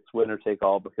that it's winner take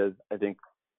all because I think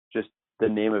just the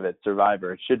name of it,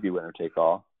 Survivor, it should be winner take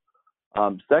all.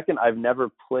 Second, I've never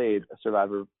played a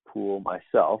Survivor pool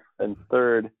myself. And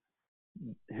third,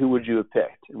 who would you have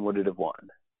picked and would it have won?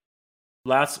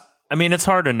 It's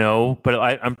hard to know, but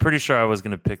I'm pretty sure I was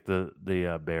going to pick the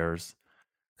Bears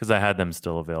because I had them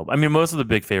still available. I mean, most of the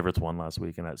big favorites won last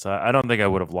week, so I don't think I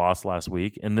would have lost last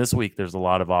week. And this week, there's a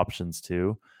lot of options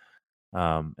too.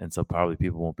 And so probably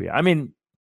people won't be. I mean,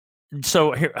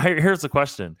 so here's the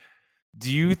question. Do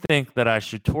you think that I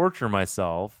should torture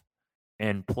myself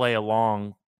and play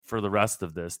along for the rest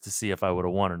of this to see if I would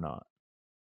have won or not?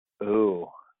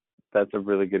 Oh, that's a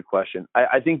really good question.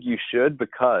 I think you should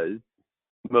because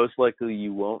most likely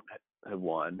you won't have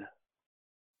won.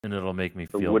 And it'll make me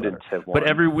feel better. But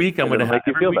every week I'm going to have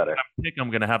every week I pick, I'm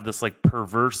going to have this like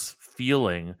perverse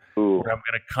feeling where I'm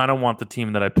going to kind of want the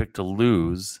team that I picked to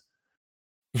lose.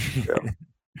 I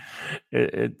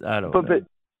don't know.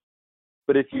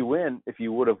 But if you win, if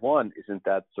you would have won, isn't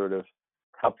that sort of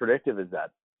how predictive is that?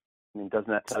 I mean, doesn't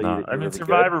that tell you? That you're really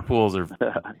Survivor good? Pools are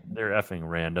they're effing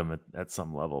random at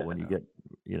some level when you get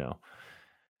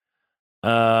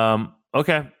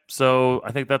Okay, so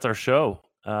I think that's our show.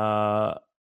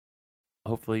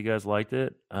 Hopefully you guys liked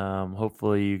it.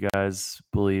 Hopefully you guys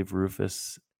believe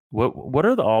Rufus. What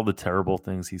are all the terrible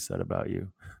things he said about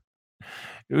you?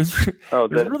 It was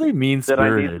really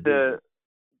mean-spirited.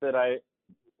 That I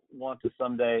want to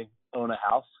someday own a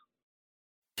house.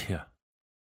 Yeah.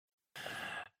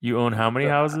 You own how many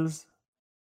houses?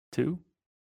 2?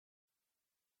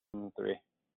 3.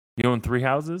 You own 3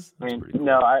 houses? I mean,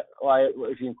 no,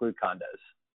 if you include condos.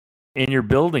 And you're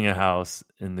building a house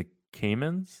in the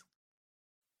Caymans?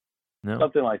 No,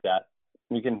 something like that.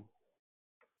 We can.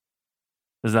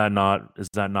 Is that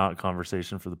not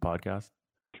conversation for the podcast?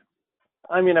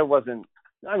 I mean,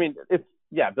 it's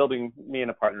building. Me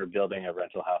and a partner are building a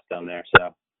rental house down there.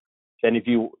 So, and if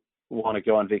you want to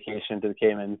go on vacation to the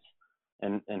Caymans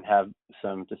and have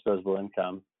some disposable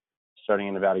income starting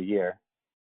in about a year,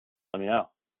 let me know.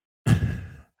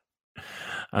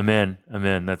 I'm in.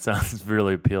 That sounds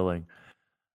really appealing.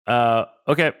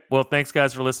 Okay. Well, thanks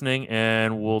guys for listening,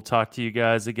 and we'll talk to you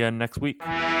guys again next week.